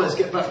baptised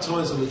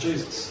into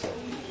Jesus.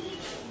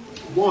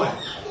 Why?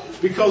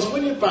 Because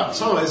when you're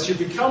baptised, you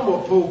become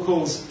what Paul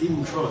calls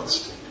in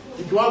Christ.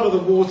 You go under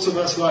the water,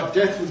 that's like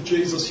death with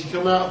Jesus. You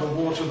come out of the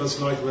water, that's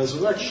like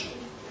resurrection.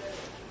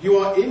 You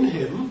are in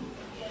him,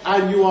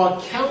 and you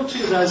are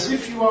counted as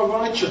if you are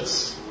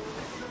righteous.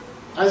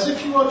 As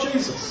if you are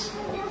Jesus.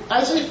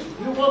 As if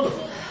you're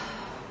wonderful.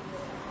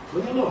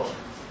 When you're not.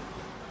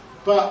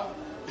 But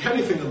the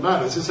only thing that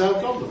matters is how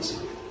God looks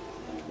at you.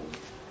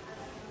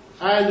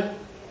 And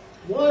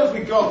why have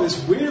we got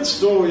this weird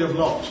story of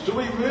Lot? Do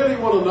we really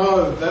want to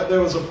know that there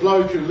was a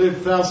bloke who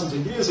lived thousands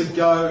of years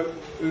ago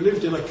who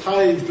lived in a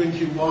cave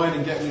drinking wine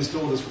and getting his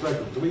daughters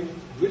pregnant? Do we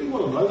really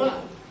want to know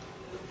that?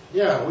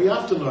 Yeah, we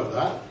have to know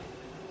that.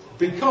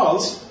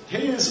 Because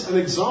he is an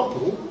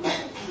example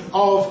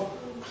of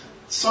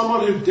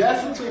someone who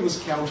definitely was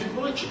counted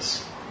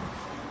righteous.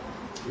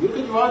 You look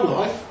at your own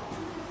life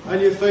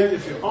and you think,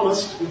 if you're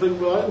honest, you think,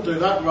 well, I didn't do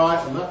that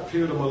right and that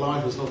period of my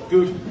life was not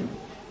good.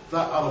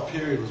 That other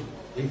period was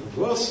even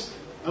worse.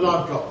 And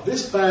I've got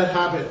this bad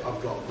habit,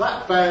 I've got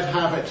that bad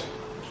habit,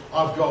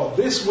 I've got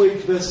this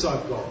weakness,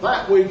 I've got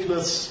that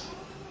weakness.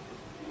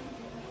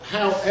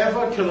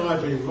 however can I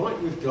be right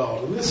with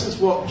God? And this is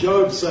what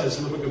Job says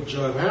in the book of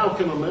Job. How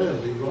can a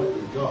man be right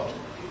with God?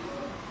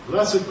 And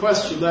that's a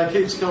question that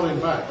keeps coming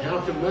back.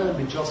 How can man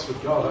be just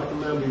with God? How can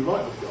man be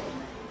right with God?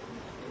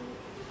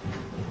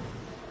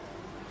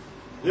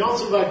 The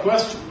answer to that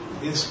question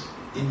is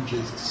in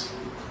Jesus.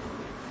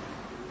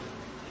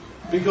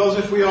 Because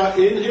if we are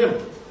in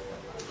Him,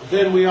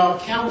 then we are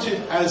counted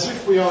as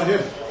if we are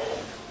Him.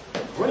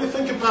 When you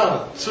think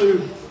about it,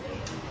 to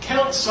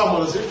count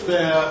someone as if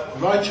they're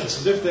righteous,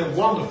 as if they're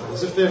wonderful,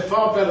 as if they're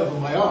far better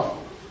than they are,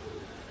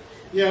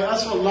 yeah,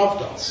 that's what love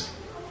does.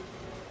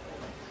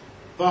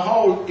 The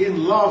whole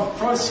in love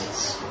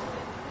process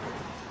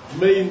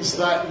means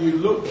that you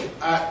look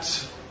at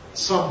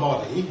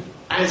somebody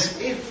as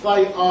if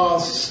they are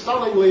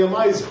stunningly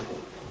amazing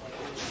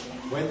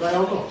when they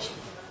are not,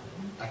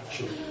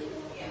 actually.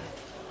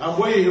 And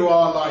we who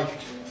are like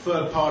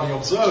third-party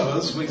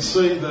observers, we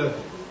see the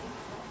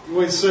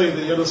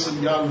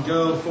innocent young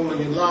girl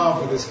falling in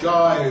love with this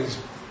guy who's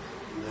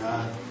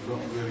not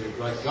really a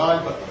great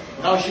guy, but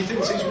now she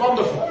thinks he's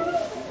wonderful.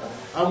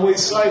 And we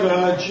say to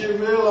her, do you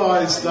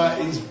realise that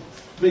he's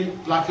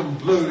beat black and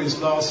blue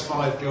his last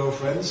 5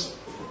 girlfriends?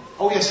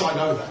 Oh yes, I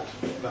know that,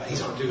 but he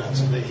don't do that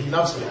to me, he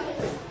loves me.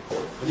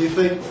 And you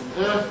think,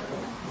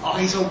 oh,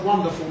 he's a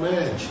wonderful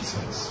man, she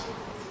says.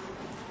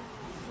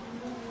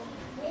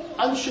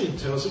 And she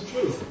tells the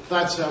truth.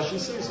 That's how she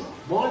sees it.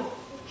 Why?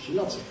 She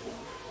loves him.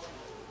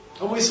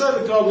 And we say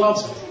that God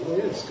loves me. Well,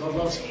 yes, God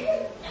loves me.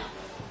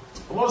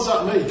 And what does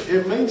that mean?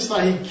 It means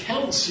that He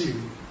counts you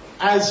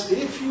as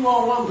if you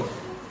are wonderful.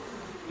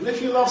 And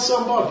if you love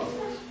somebody,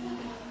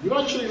 you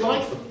actually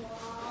like them.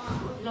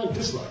 You don't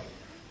dislike them.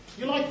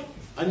 You like them.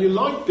 And you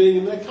like being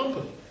in their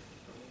company.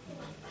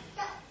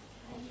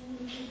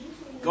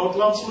 God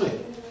loves me.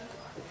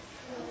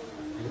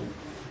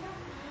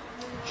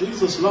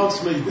 Jesus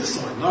loves me, this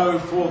I know,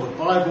 for the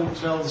Bible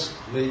tells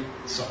me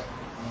so.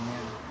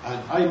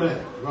 And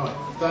amen. Right,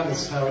 that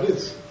is how it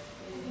is.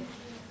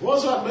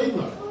 What does that mean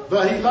though?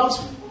 That He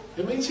loves me.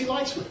 It means He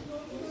likes me.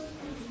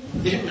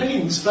 It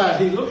means that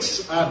He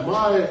looks at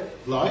my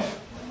life,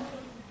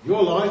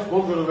 your life,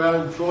 wandering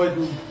around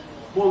Croydon,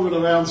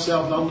 wandering around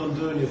South London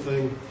doing your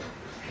thing.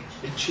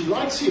 And she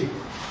likes you.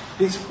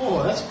 He's,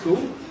 oh, that's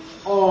cool.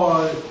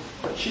 Oh,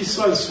 she's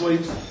so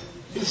sweet.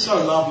 He's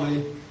so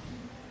lovely.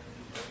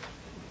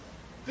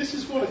 This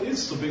is what it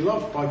is to be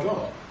loved by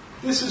God.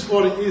 This is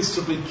what it is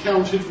to be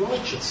counted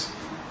righteous.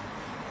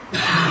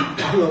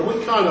 Well,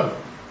 we kind of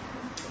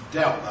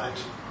doubt that.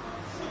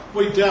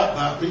 We doubt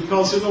that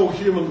because in all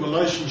human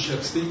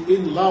relationships, the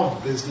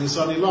in-love business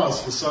only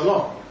lasts for so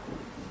long.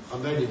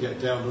 And then you get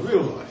down to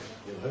real life,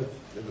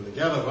 living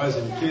together,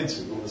 raising kids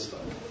and all this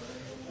stuff.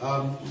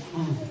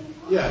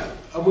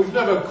 And we've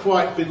never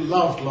quite been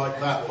loved like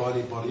that by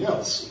anybody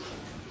else.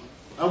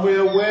 And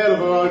we're aware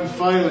of our own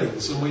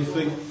failings and we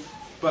think,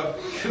 but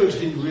could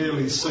He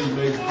really see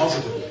me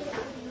positively?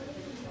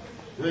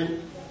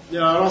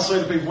 I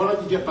say to people, why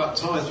don't you get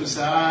baptised? We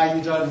say,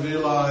 you don't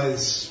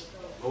realise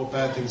all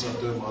bad things I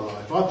do in my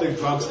life. I do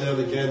drugs now and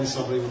again,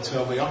 somebody will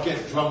tell me, I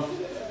get drunk,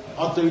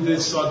 I do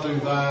this, I do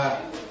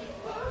that.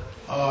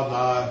 Oh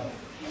no,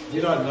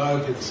 you don't know,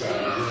 people say,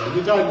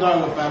 you don't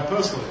know a bad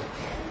person.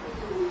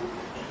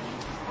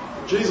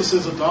 Jesus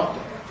is a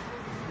doctor.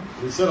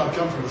 He said, I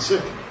come from the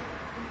sick.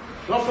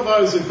 Not for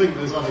those who think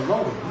there's nothing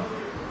wrong with them.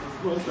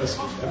 Well,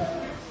 interesting to them.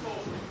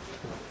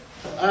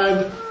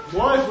 And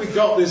why have we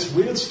got this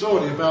weird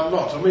story about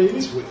Lot? I mean, it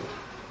is weird.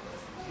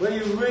 When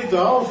you read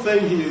the whole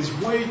thing, he is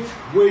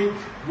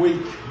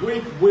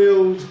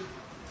weak-willed.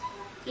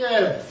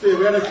 Yeah,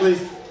 theoretically,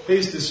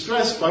 he's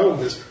distressed by all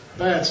this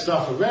bad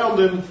stuff around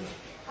him.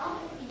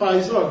 But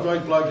he's not a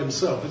great bloke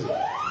himself, is he?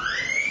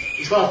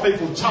 It's like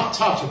people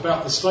tut-tut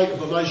about the state of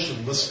the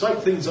nation, the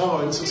state things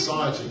are in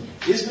society.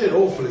 Isn't it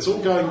awful? It's all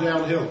going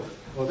downhill.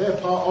 Well, they're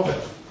part of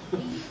it.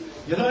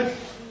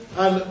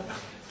 And,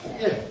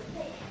 yeah.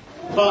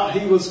 But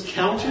he was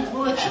counted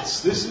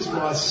righteous. This is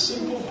my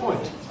simple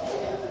point.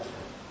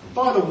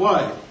 By the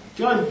way,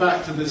 going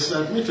back to this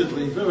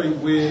admittedly very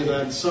weird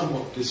and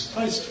somewhat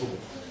distasteful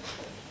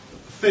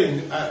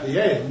thing at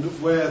the end,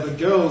 where the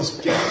girls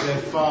get their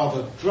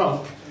father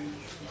drunk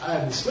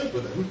and sleep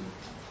with him,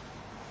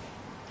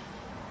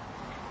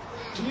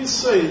 do you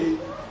see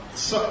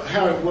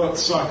how it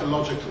works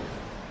psychologically?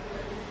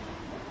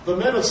 The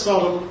men of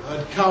Sodom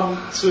had come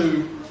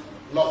to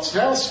Lot's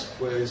house,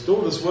 where his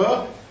daughters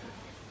were,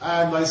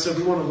 and they said,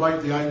 we want to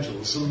rape the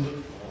angels.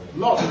 And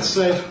Lot had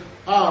said,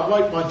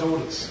 rape my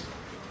daughters.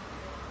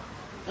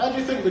 How do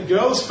you think the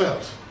girls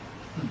felt?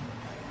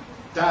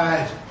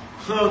 Dad,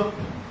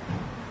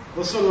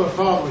 what sort of a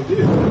father he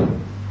did?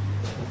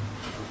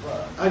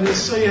 And you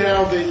see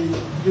how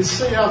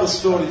the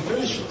story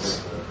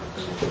finishes.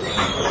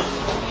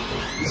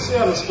 You see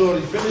how the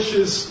story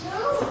finishes.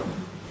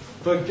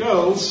 The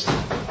girls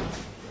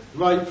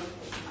rape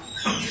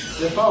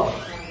their father.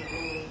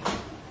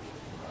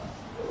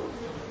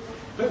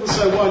 People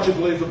say, why do you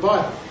believe the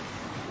Bible?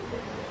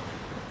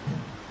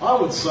 I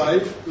would say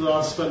that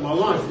I've spent my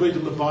life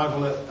reading the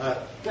Bible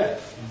at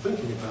depth and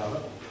thinking about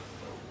it.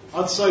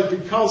 I'd say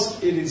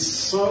because it is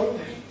so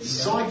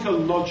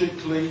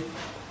psychologically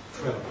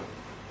credible.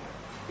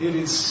 It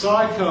is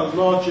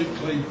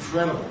psychologically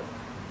credible.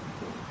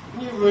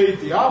 When you read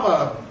the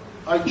other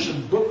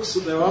ancient books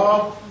that there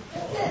are,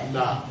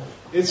 nah.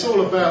 It's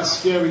all about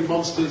scary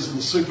monsters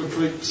and super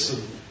creeps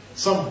and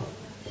some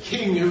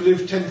king who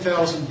lived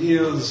 10,000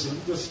 years.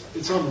 And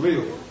it's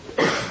unreal.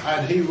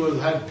 And he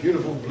had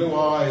beautiful blue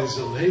eyes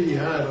and he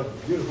had a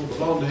beautiful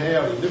blonde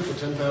hair and he lived for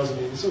 10,000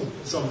 years.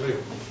 It's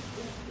unreal.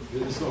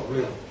 It's not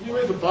real. When you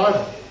read the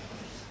Bible,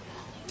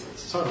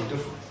 it's totally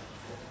different.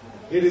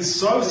 It is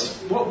so...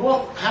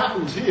 What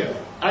happened here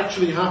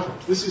actually happened.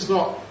 This is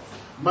not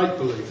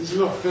make-believe. This is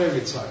not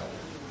fairy tale.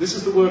 This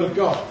is the Word of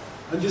God.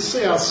 And you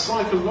see how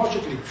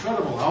psychologically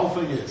credible the whole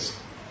thing is.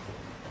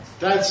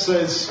 Dad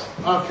says,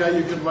 okay,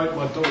 you can rape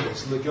my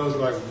daughters. And the girl's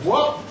like,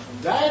 what?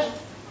 Dad?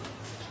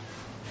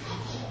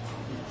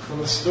 When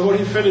the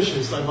story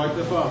finishes, they make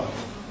their father.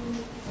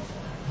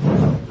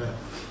 Yeah.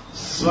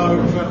 So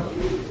incredible.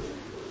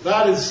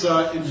 That is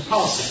in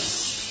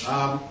passing.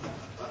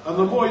 And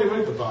the more you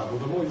read the Bible,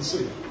 the more you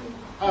see it.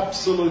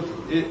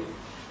 Absolutely.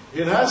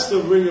 It has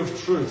the ring of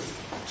truth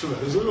to it.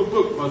 There's a little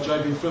book by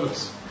J.B.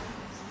 Phillips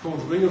called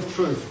The Ring of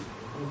Truth.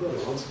 I've got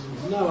it once.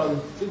 No, I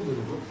didn't read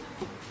the book.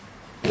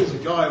 He was a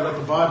guy who read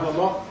the Bible a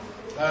lot,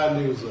 and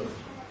he was a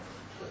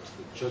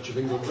Church of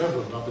England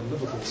reverend up in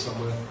Liverpool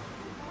somewhere.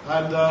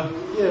 And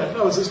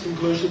that was his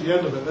conclusion at the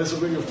end of it. There's a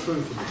ring of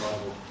truth in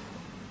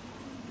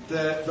the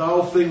Bible. The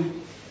whole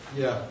thing,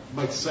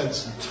 makes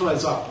sense and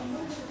ties up.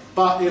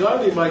 But it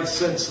only makes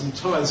sense and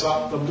ties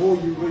up the more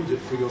you read it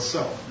for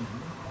yourself.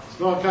 It's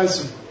not a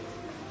case of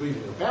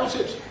reading about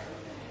it.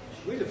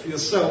 Read it for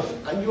yourself,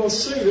 and you'll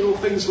see little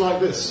things like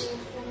this.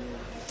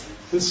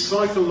 This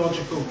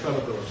psychological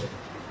credibility.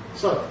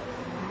 So,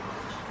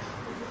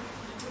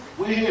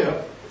 we're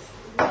here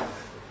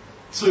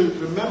to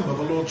remember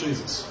the Lord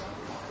Jesus.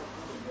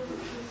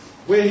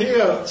 We're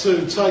here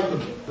to take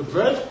the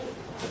bread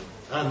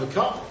and the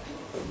cup.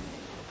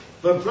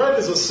 The bread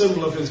is a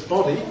symbol of his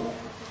body,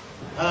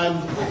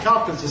 and the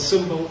cup is a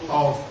symbol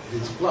of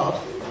his blood.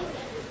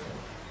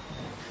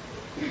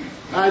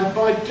 And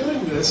by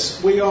doing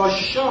this, we are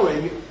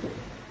showing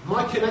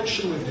my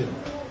connection with him.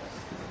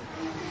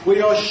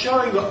 We are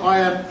showing that I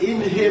am in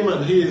him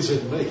and he is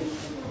in me.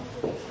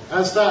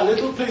 As that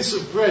little piece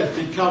of bread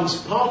becomes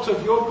part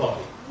of your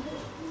body,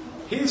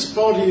 his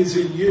body is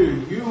in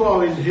you, you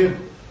are in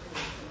him.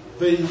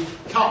 The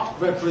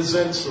cup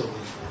represents, or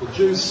the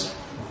juice,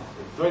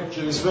 the grape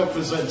juice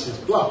represents his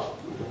blood.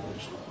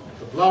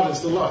 The blood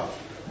is the life.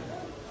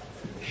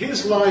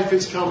 His life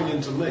is coming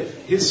into me.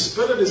 His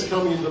spirit is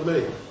coming into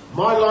me.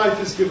 My life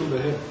is given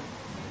to him.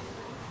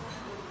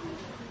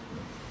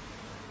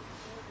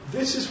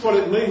 This is what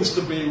it means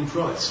to be in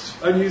Christ.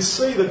 And you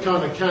see the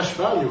kind of cash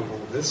value of all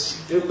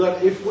this, in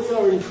that if we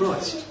are in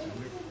Christ,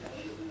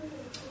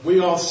 we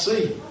are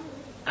seen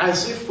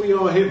as if we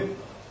are him.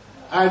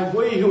 And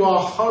we who are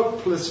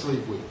hopelessly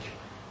weak,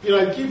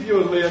 give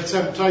you and me a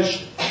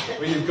temptation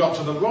where you've got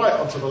to the right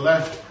or to the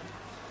left.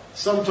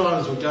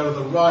 Sometimes we'll go to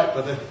the right,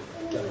 but then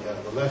we're going to go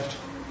to the left.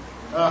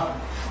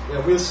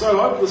 We're so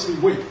hopelessly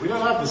weak. We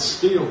don't have the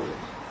steel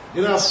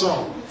in our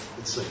soul,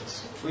 it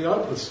seems. We're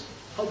hopeless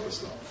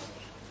Lot.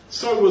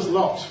 So was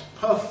Lot.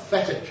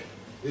 Pathetic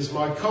is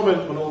my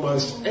comment on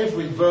almost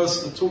every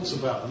verse that talks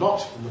about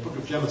Lot in the book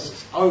of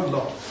Genesis. Oh,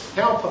 Lot,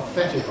 how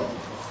pathetic are you?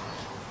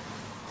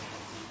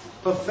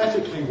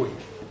 Pathetically weak,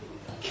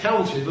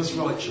 counted as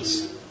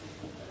righteous.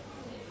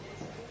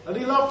 And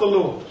he loved the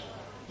Lord.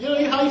 He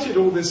hated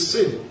all this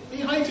sin. He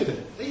hated it.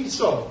 He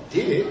sort of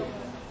did it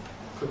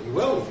pretty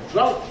well. He was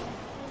drunk,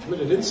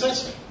 committed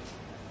incest.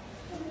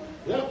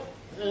 He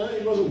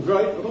wasn't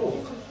great at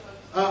all.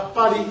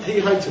 But he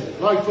hated it.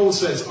 Like Paul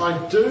says,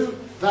 I do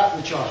that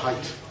which I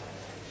hate.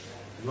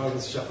 In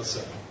Romans chapter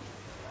 7.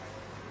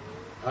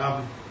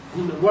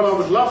 What I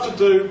would love to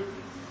do,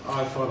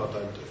 I find I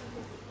don't do.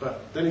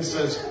 But then he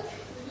says,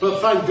 but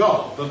thank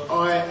God that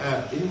I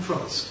am in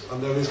Christ,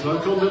 and there is no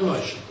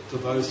condemnation to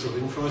those who are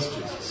in Christ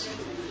Jesus.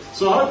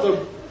 So I hope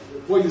that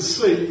what you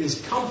see is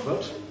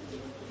comfort.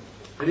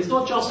 It is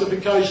not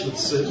justification of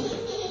sin.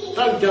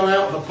 Don't go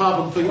out in the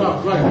pub and think,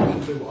 oh great, I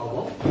can do what I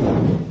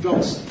want.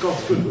 God's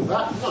good with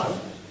that.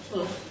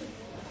 No.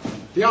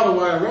 The other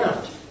way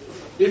around.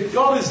 If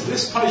God is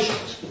this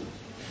patient,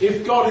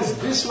 if God is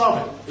this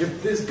loving,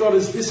 if God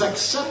is this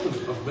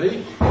acceptant of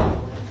me,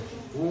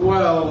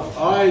 well,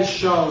 I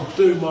shall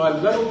do my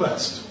level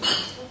best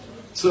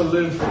to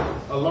live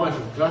a life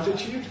of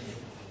gratitude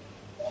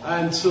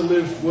and to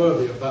live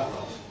worthy of that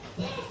love.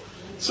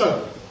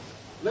 So,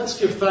 let's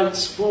give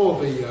thanks for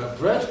the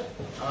bread.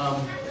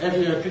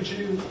 Evia, could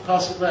you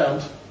pass it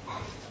round?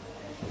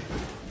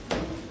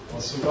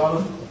 Or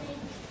Savannah?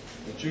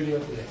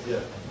 Julia? Yeah.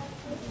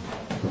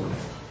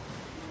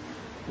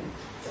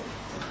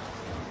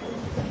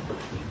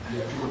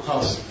 Yeah, if you could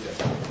pass it,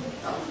 yeah.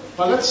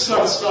 But let's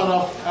start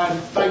off and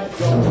thank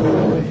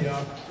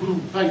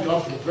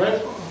God for the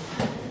bread.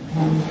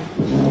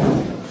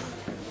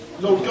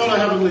 Lord God, our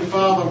Heavenly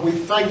Father, we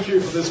thank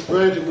you for this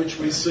bread in which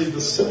we see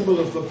the symbol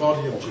of the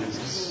body of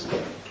Jesus.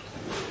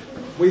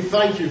 We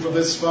thank you for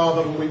this,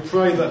 Father, and we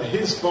pray that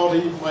his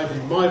body may be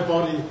my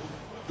body,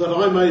 that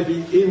I may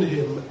be in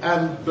him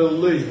and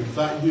believe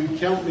that you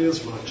count me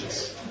as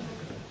righteous.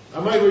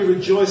 And may we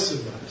rejoice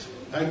in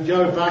that and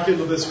go back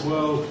into this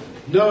world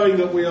knowing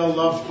that we are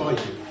loved by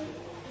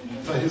you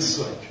for his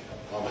sake.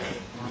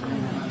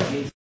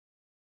 Amen.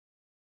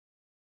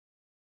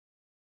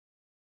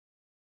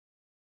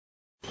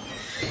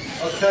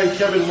 Okay,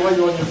 Kevin, while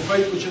you're on your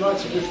feet, would you like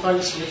to give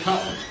thanks for the cup?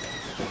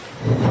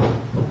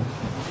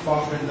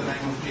 Father, in the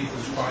name of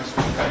Jesus Christ,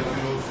 we thank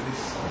you, Lord, for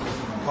this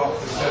part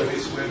of the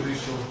service where we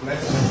shall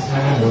bless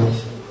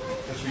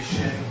as we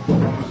share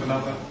one with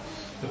another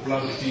the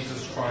blood of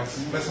Jesus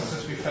Christ. Bless us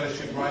as we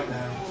fellowship right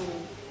now.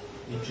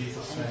 In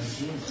Jesus'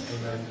 name,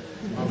 amen.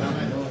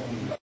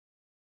 Amen.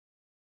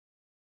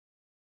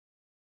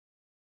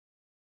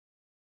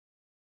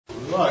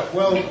 Right,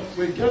 well,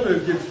 we're going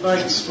to give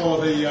thanks for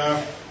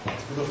the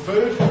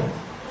food.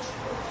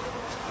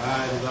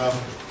 And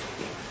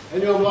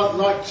anyone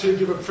like to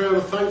give a prayer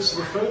of thanks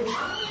for the food?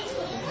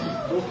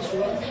 Dorcas,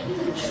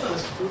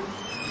 would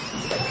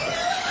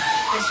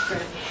Let's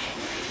pray.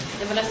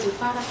 Everlasting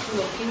Father, King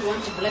of Kings, we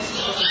want to bless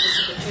you for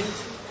this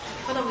opportunity.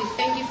 Father, we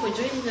thank you for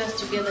joining us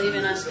together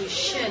even as we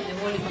share the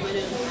Holy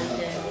Communion and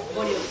the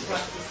body of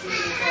Christ this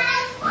evening, God.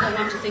 Father, I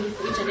want to thank you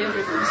for each and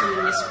every person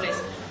in this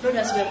place. Lord,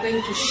 as we are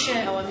going to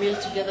share our meal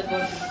together,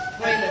 God,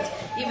 we pray that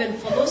even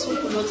for those who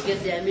could not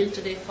get their meal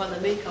today, Father,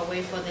 make a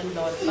way for them,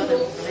 Lord. Father,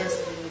 we bless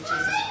you,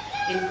 Jesus.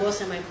 In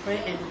God's name I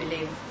pray and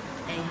believe.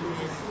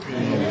 Amen.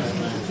 Amen.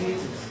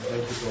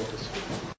 Thank you, Dorcas.